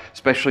about,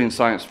 especially in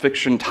science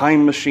fiction,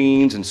 time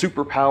machines and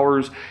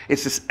superpowers,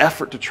 it's this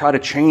effort to try to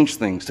change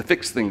things, to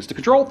fix things, to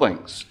control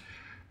things.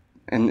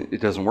 And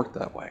it doesn't work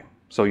that way.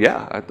 So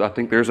yeah, I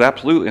think there's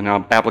absolutely an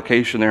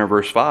application there in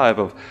verse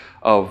 5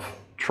 of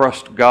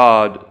trust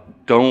God.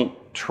 Don't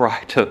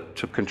try to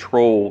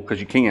control,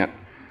 because you can't.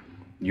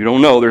 You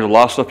don't know. There's a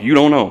lot of stuff you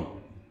don't know.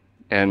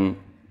 And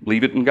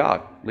leave it in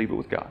God. Leave it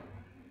with God.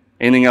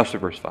 Anything else to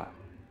verse 5?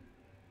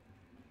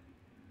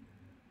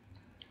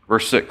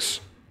 Verse 6.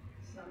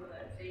 Some of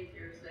that's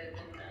easier said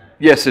than done.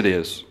 Yes, it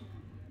is.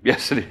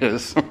 Yes, it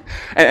is.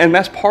 And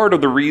that's part of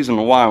the reason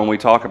why when we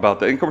talk about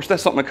that, and of course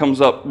that's something that comes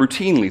up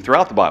routinely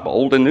throughout the Bible,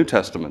 Old and New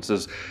Testaments,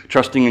 is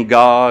trusting in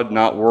God,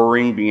 not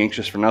worrying, being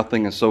anxious for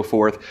nothing, and so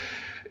forth.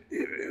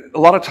 a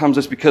lot of times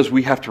it's because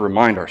we have to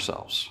remind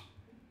ourselves,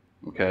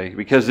 okay?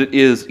 Because it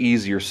is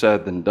easier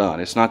said than done.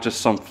 It's not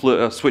just some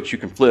switch you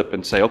can flip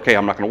and say, okay,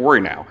 I'm not going to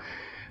worry now.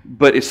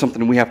 But it's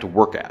something we have to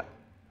work at.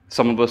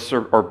 Some of us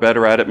are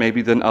better at it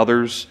maybe than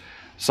others.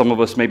 Some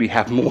of us maybe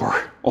have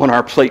more on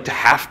our plate to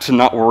have to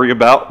not worry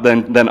about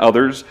than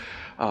others.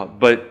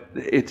 But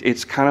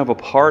it's kind of a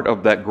part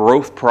of that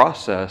growth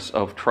process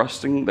of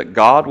trusting that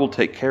God will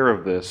take care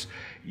of this.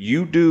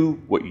 You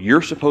do what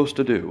you're supposed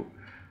to do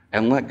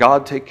and let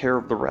God take care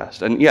of the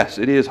rest. And yes,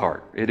 it is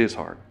hard. It is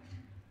hard.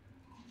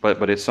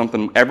 But it's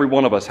something every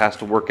one of us has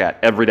to work at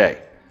every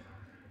day.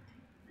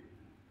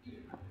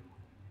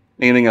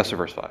 Anything else in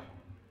verse 5?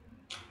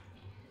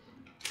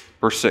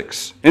 Verse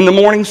 6, in the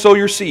morning sow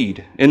your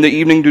seed, in the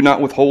evening do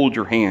not withhold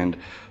your hand,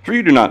 for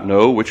you do not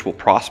know which will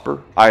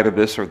prosper, either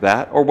this or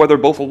that, or whether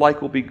both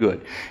alike will be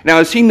good. Now,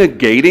 is he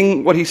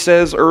negating what he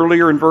says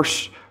earlier in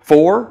verse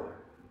 4?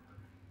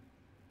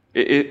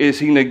 Is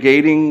he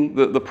negating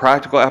the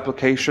practical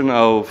application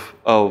of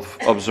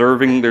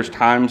observing there's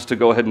times to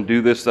go ahead and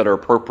do this that are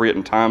appropriate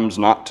and times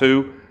not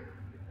to?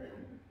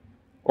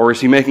 Or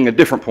is he making a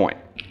different point?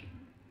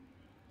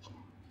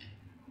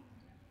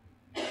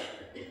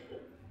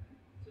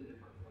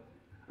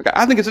 Okay,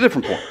 I think it's a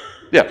different point.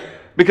 Yeah,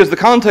 because the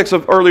context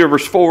of earlier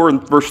verse 4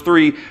 and verse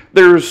 3,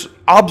 there's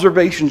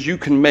observations you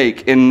can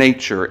make in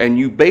nature, and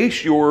you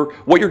base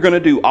what you're going to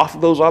do off of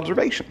those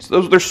observations.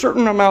 There's a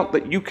certain amount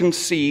that you can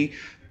see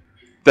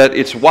that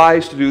it's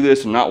wise to do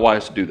this and not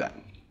wise to do that.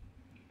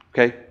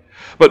 Okay?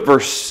 But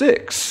verse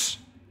 6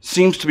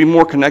 seems to be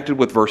more connected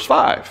with verse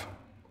 5.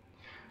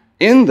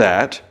 In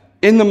that,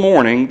 in the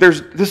morning,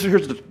 here's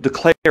the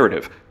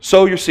declarative.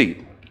 Sow your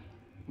seed.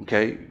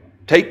 Okay?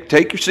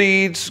 Take your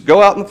seeds,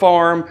 go out in the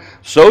farm,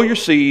 sow your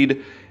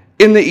seed.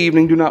 In the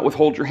evening, do not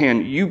withhold your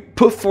hand. You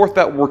put forth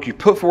that work, you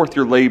put forth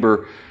your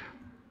labor.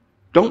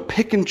 Don't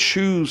pick and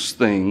choose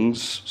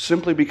things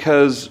simply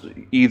because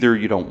either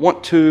you don't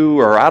want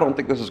to or I don't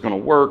think this is going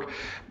to work.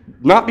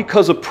 Not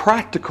because of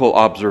practical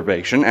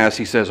observation, as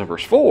he says in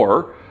verse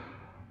 4,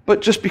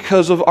 but just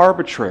because of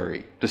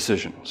arbitrary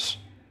decisions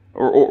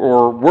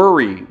or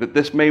worry that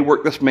this may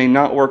work, this may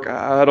not work.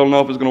 I don't know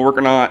if it's going to work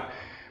or not.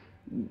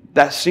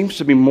 That seems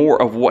to be more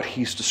of what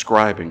he's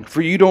describing.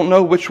 For you don't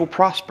know which will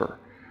prosper.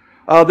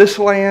 This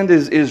land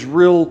is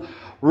real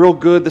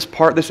good.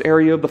 This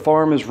area of the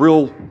farm is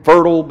real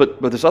fertile,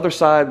 but this other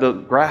side, the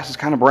grass is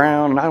kind of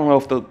brown, and I don't know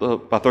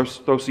if I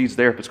throw seeds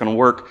there, if it's going to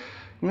work.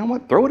 You know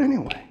what? Throw it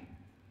anyway.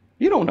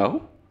 You don't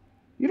know.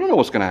 You don't know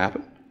what's going to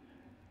happen.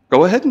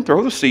 Go ahead and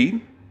throw the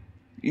seed.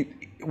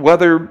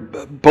 Whether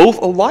both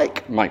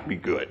alike might be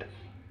good.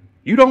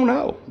 You don't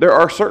know. There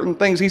are certain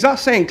things. He's not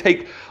saying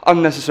take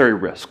unnecessary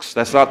risks.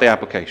 That's not the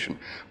application.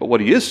 But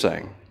what he is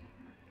saying,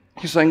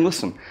 he's saying,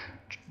 listen,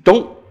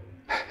 don't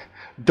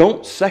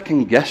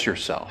second guess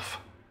yourself.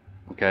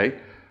 Okay?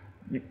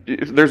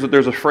 There's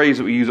a phrase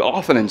that we use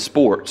often in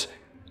sports.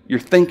 You're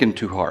thinking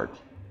too hard.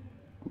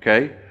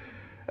 Okay?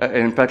 And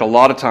in fact, a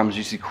lot of times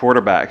you see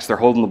quarterbacks, they're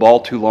holding the ball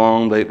too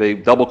long, they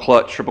double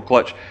clutch, triple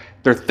clutch.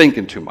 They're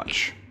thinking too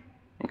much.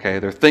 Okay?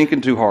 They're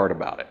thinking too hard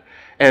about it.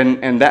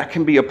 And that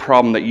can be a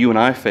problem that you and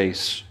I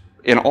face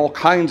in all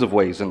kinds of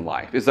ways in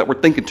life, is that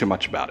we're thinking too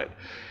much about it.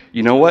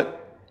 You know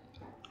what?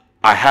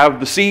 I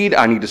have the seed,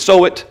 I need to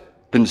sow it,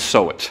 then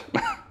sow it.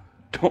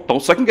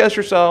 Don't second guess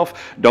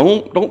yourself.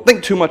 Don't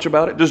think too much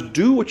about it. Just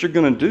do what you're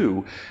going to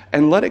do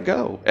and let it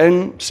go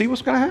and see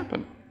what's going to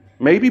happen.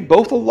 Maybe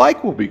both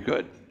alike will be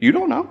good. You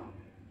don't know.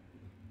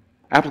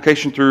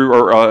 Application through,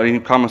 or any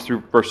comments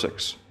through verse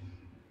 6?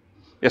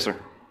 Yes, sir.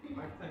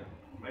 I think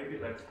maybe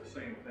that's the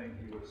same thing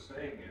he was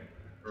saying in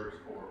verse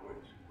 4,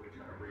 which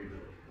I read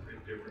a bit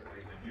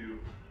differently than you.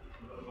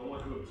 The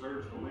one who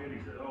observes the wind,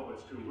 he said, oh,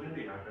 it's too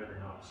windy, I better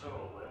not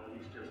sow. Well,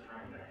 he's just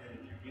trying to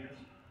hedge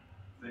against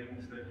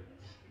things that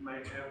may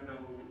have no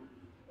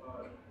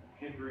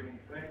hindering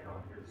effect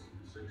on his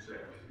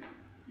success.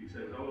 He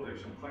says, oh,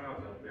 there's some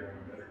clouds up there,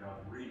 I better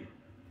not reap.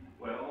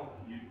 Well,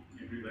 you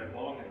do that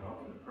long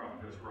enough and the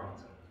crop just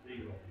rots in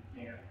the field.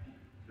 You can't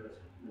just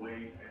wait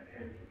and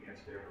hedge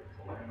against every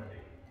calamity.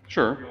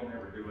 Sure. You'll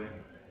never do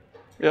anything.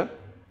 Yeah.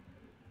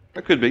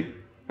 That could be.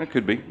 That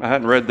could be. I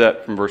hadn't read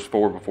that from verse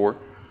 4 before.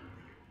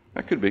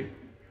 That could be.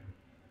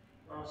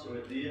 Also,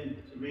 at the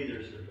end, to me,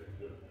 there's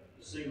the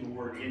single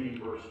word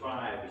ending verse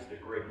 5 is the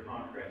great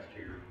contrast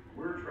here.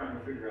 We're trying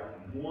to figure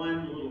out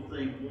one little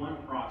thing, one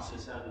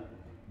process out of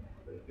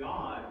but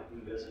God, who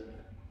doesn't,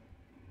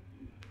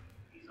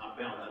 he's not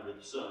bound under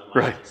the sun, like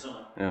right. the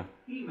sun. Yeah.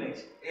 He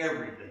makes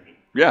everything.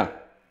 Yeah.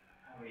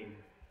 I mean,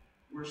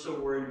 we're so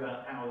worried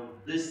about how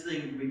this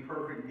thing can be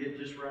perfect and get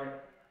just right.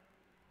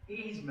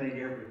 He's made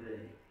everything.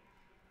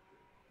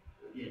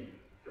 Again,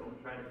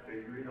 don't try to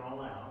figure it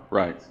all out.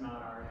 Right. It's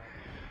not our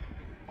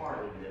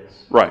part of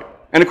this. Right.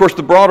 And of course,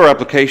 the broader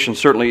application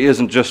certainly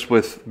isn't just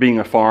with being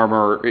a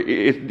farmer.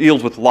 It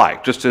deals with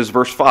life, just as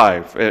verse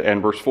 5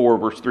 and verse 4,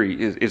 verse 3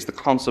 is the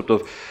concept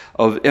of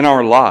in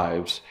our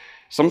lives,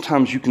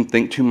 sometimes you can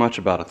think too much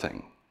about a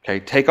thing. Okay,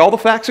 take all the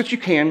facts that you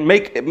can,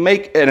 make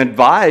an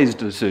advised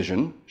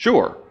decision,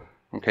 sure,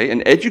 okay,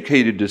 an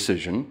educated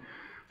decision,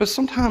 but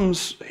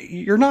sometimes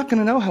you're not going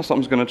to know how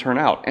something's going to turn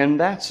out, and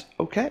that's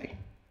okay.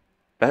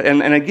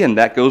 And again,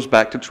 that goes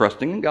back to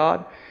trusting in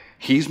God.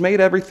 He's made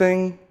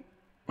everything.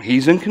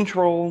 He's in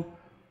control.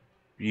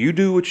 You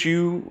do what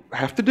you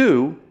have to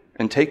do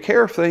and take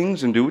care of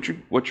things and do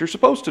what you're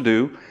supposed to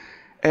do,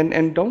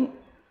 and don't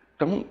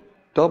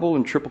double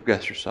and triple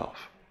guess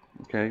yourself.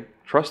 Okay?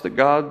 Trust that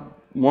God,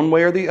 one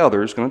way or the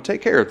other, is going to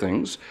take care of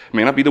things. It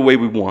may not be the way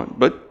we want,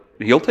 but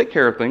He'll take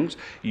care of things.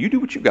 You do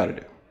what you got to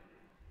do.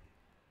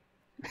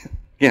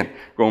 Again,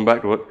 going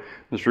back to what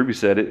Ms. Ruby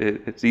said,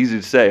 it's easy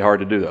to say, hard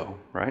to do though,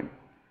 right?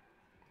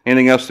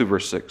 Anything else through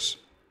verse 6?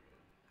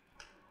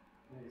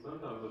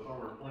 Sometimes the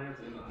farmer plants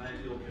in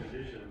ideal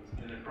conditions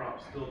and the crop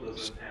still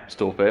doesn't happen.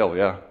 Still fail,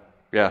 yeah.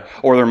 Yeah.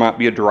 Or there might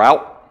be a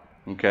drought,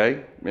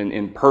 okay,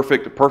 in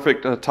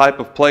perfect type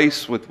of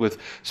place with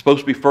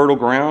supposed to be fertile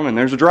ground, and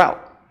there's a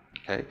drought,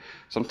 okay.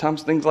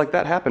 Sometimes things like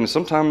that happen.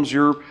 Sometimes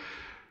you're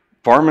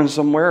farming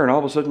somewhere and all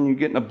of a sudden you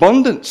get an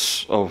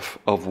abundance of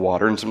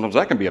water, and sometimes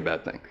that can be a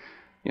bad thing.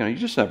 You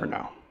just never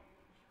know.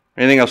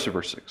 Anything else to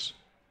verse 6?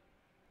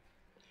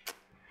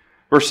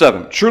 Verse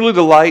 7, truly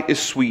the light is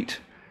sweet,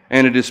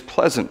 and it is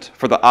pleasant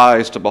for the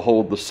eyes to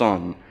behold the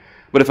sun.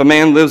 But if a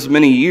man lives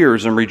many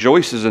years and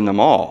rejoices in them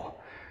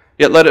all,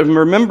 yet let him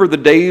remember the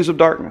days of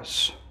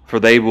darkness, for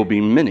they will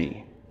be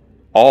many.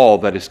 All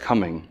that is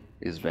coming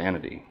is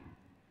vanity.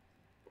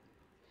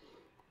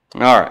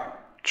 All right,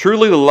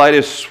 truly the light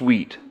is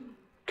sweet.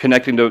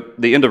 Connecting to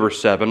the end of verse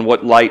 7,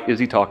 what light is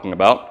he talking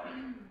about?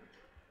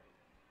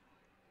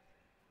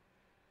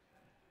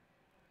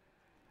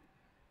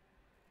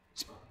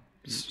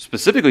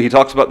 Specifically, he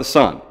talks about the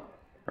sun,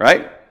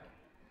 right?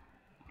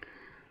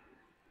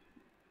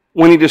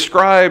 When he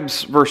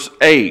describes verse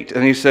 8,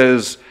 and he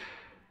says,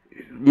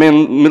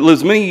 man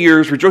lives many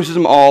years, rejoices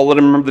in them all, let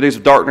him remember the days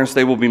of darkness,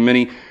 they will be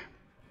many.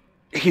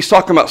 He's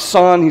talking about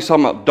sun, he's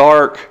talking about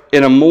dark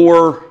in a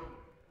more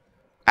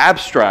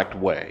abstract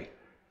way.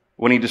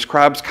 When he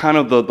describes kind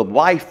of the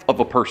life of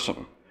a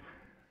person,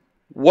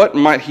 what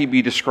might he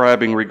be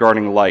describing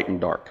regarding light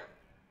and dark?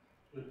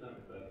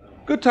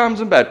 Good times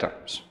and bad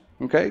times.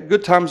 Okay?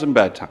 Good times and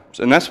bad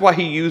times. And that's why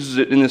he uses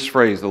it in this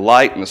phrase, the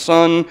light and the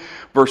sun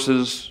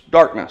versus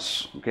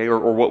darkness. Okay?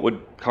 Or what would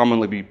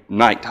commonly be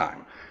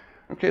nighttime.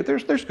 Okay?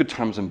 There's good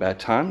times and bad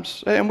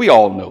times. And we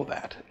all know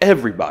that.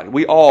 Everybody.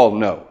 We all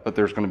know that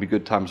there's going to be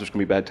good times, there's going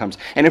to be bad times.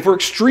 And if we're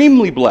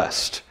extremely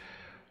blessed,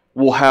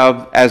 we'll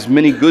have as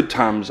many good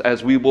times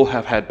as we will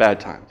have had bad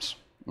times.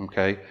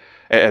 Okay?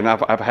 And I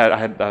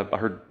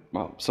heard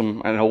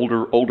an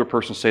older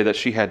person say that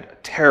she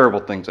had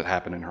terrible things that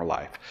happened in her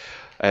life.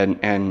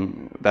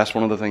 And that's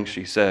one of the things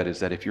she said, is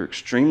that if you're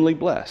extremely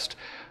blessed,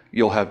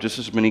 you'll have just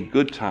as many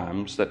good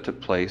times that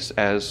took place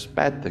as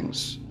bad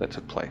things that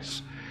took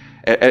place.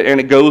 And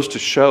it goes to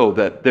show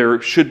that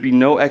there should be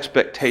no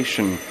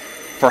expectation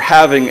for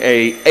having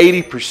a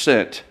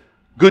 80%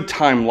 good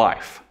time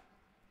life.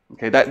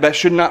 Okay, that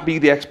should not be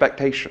the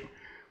expectation.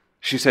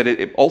 She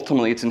said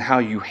ultimately it's in how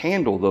you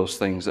handle those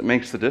things that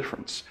makes the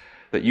difference.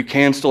 That you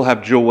can still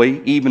have joy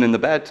even in the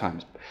bad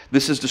times.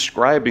 This is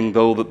describing,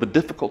 though, the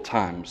difficult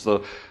times,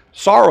 the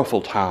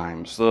sorrowful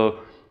times, the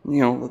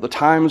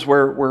times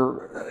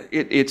where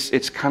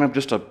it's kind of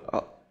just a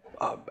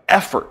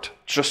effort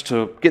just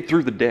to get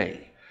through the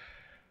day.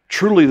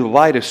 Truly, the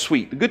light is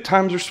sweet. The good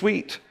times are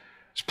sweet.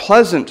 It's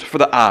pleasant for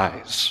the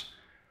eyes.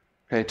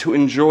 Okay, to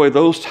enjoy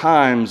those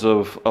times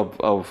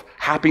of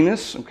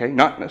happiness. Okay,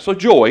 not necessarily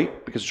joy,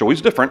 because joy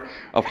is different.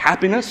 Of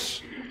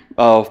happiness.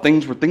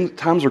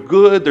 Times are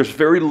good, there's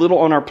very little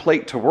on our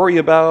plate to worry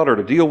about or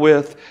to deal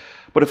with.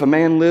 But if a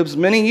man lives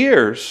many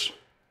years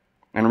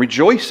and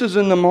rejoices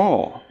in them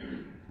all,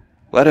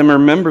 let him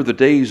remember the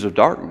days of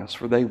darkness,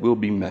 for they will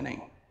be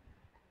many.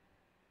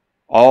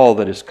 All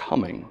that is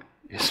coming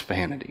is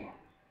vanity.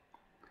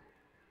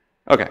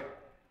 Okay,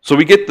 so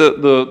we get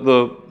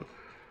the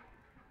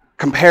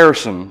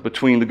comparison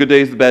between the good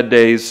days and the bad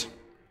days.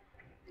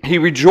 He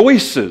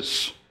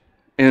rejoices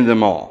in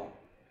them all.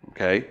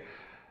 Okay?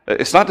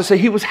 It's not to say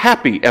he was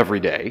happy every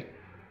day,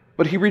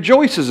 but he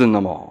rejoices in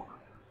them all.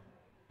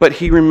 But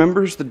he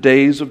remembers the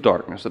days of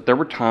darkness, that there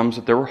were times,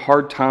 that there were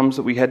hard times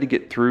that we had to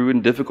get through,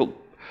 and difficult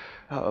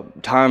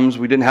times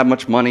we didn't have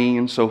much money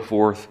and so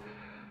forth.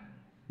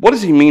 What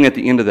does he mean at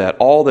the end of that?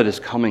 All that is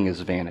coming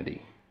is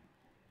vanity.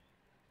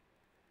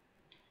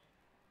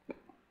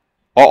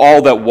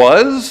 All that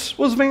was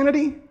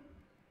vanity?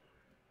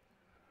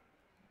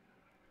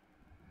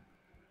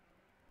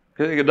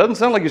 It doesn't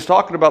sound like he's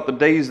talking about the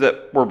days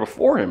that were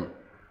before him.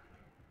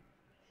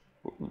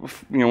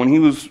 When he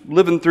was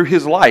living through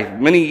his life,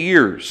 many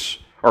years,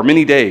 or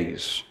many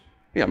days.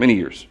 Yeah, many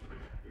years.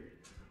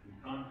 In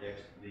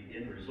context, the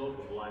end result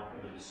of life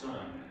under the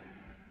sun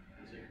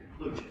is a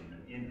conclusion,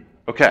 an ending.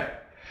 Okay.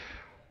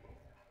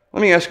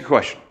 Let me ask you a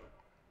question.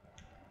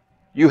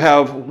 You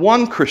have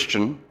one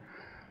Christian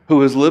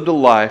who has lived a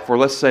life where,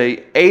 let's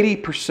say,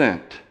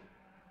 80%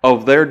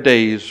 of their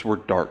days were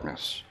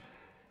darkness.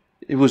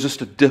 It was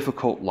just a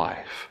difficult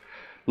life.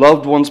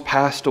 loved ones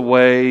passed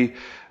away,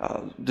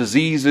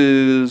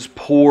 diseases,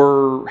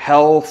 poor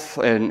health,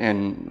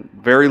 and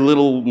very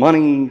little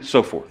money,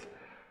 so forth.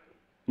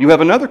 You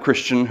have another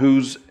Christian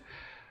who's,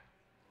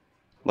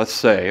 let's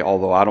say,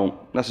 although I don't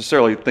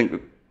necessarily think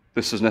that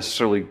this is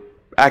necessarily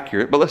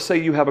accurate, but let's say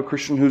you have a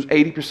Christian whose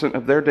 80%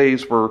 of their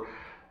days were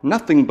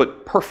nothing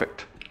but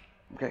perfect.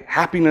 Okay?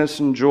 Happiness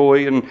and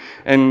joy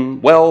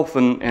and wealth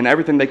and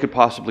everything they could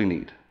possibly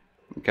need.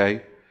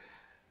 Okay?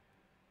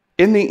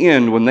 In the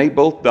end, when they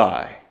both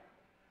die,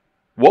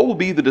 what will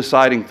be the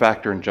deciding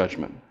factor in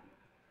judgment?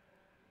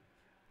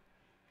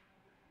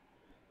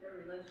 Their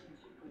relationship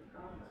with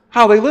God.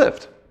 How they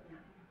lived.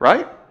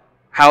 Right?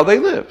 How they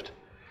lived.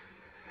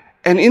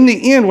 And in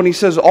the end, when he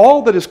says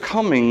all that is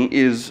coming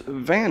is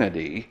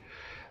vanity,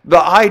 the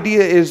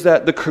idea is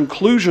that the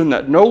conclusion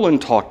that Nolan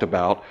talked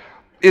about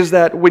is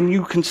that when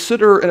you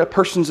consider a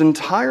person's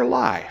entire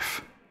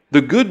life,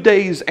 the good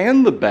days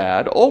and the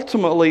bad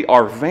ultimately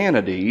are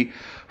vanity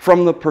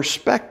from the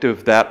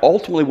perspective that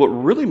ultimately what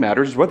really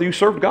matters is whether you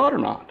serve God or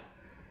not.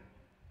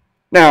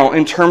 Now,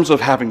 in terms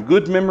of having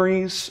good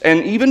memories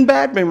and even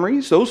bad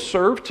memories, those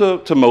serve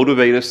to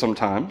motivate us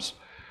sometimes.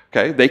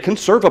 Okay? They can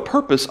serve a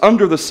purpose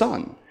under the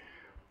sun.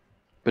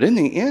 But in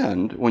the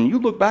end, when you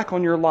look back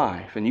on your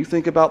life and you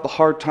think about the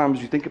hard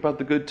times, you think about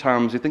the good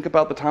times, you think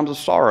about the times of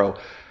sorrow,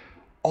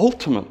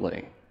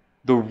 ultimately,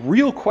 the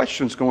real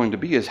question is going to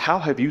be is how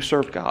have you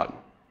served God?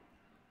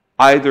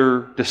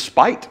 Either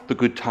despite the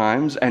good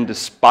times and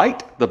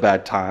despite the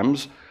bad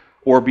times,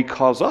 or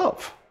because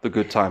of the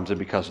good times and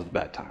because of the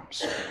bad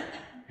times.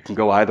 It can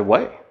go either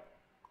way.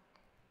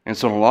 And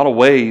so in a lot of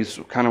ways,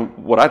 kind of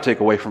what I take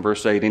away from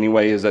verse 8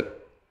 anyway is that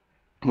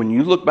when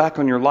you look back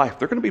on your life,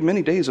 there are going to be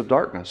many days of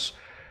darkness.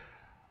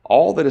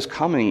 All that is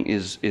coming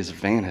is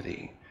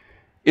vanity.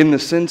 In the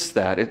sense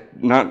that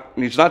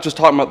he's not just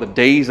talking about the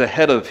days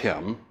ahead of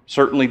him.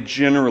 Certainly,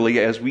 generally,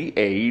 as we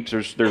age,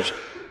 there's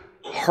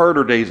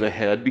harder days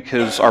ahead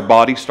because our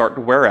bodies start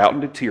to wear out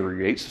and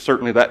deteriorate. So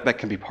certainly that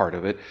can be part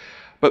of it.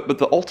 But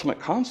the ultimate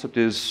concept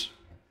is,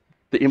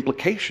 the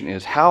implication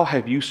is, how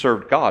have you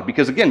served God?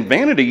 Because again,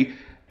 vanity,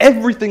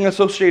 everything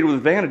associated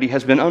with vanity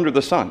has been under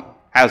the sun,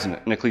 hasn't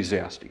it, in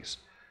Ecclesiastes?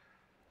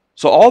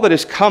 So all that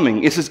is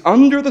coming is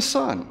under the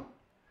sun.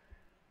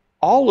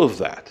 All of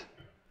that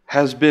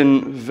has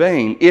been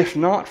vain, if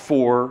not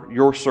for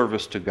your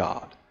service to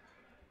God.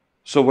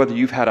 So whether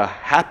you've had a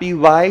happy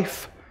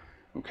life,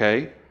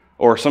 okay,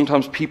 or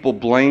sometimes people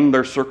blame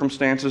their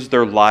circumstances,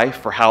 their life,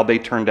 for how they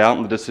turned out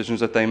and the decisions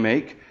that they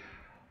make,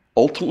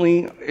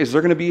 ultimately, is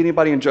there going to be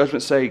anybody in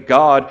judgment say,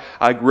 God,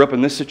 I grew up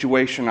in this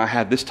situation, I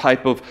had this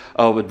type of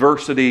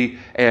adversity,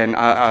 and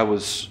I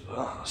was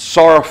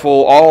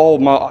sorrowful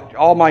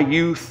all my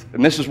youth,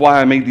 and this is why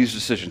I made these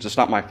decisions. It's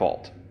not my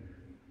fault.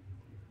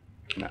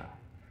 No.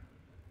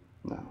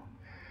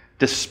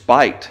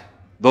 Despite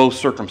those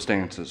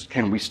circumstances,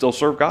 can we still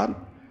serve God?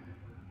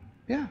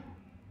 Yeah,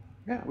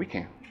 we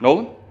can.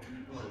 Nolan? More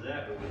than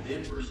that, but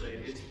within verse 8,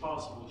 it's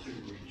possible to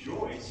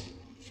rejoice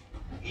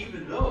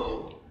even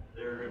though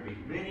there are going to be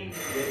many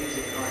days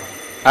of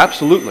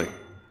darkness.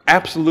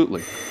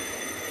 Absolutely.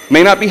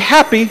 May not be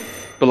happy,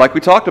 but like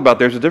we talked about,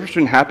 there's a difference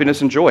between happiness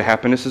and joy.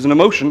 Happiness is an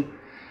emotion.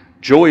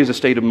 Joy is a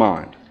state of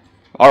mind.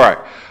 All right,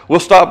 we'll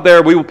stop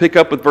there. We will pick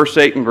up with verse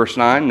 8 and verse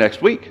 9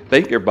 next week.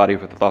 Thank you, everybody,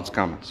 for the thoughts and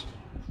comments.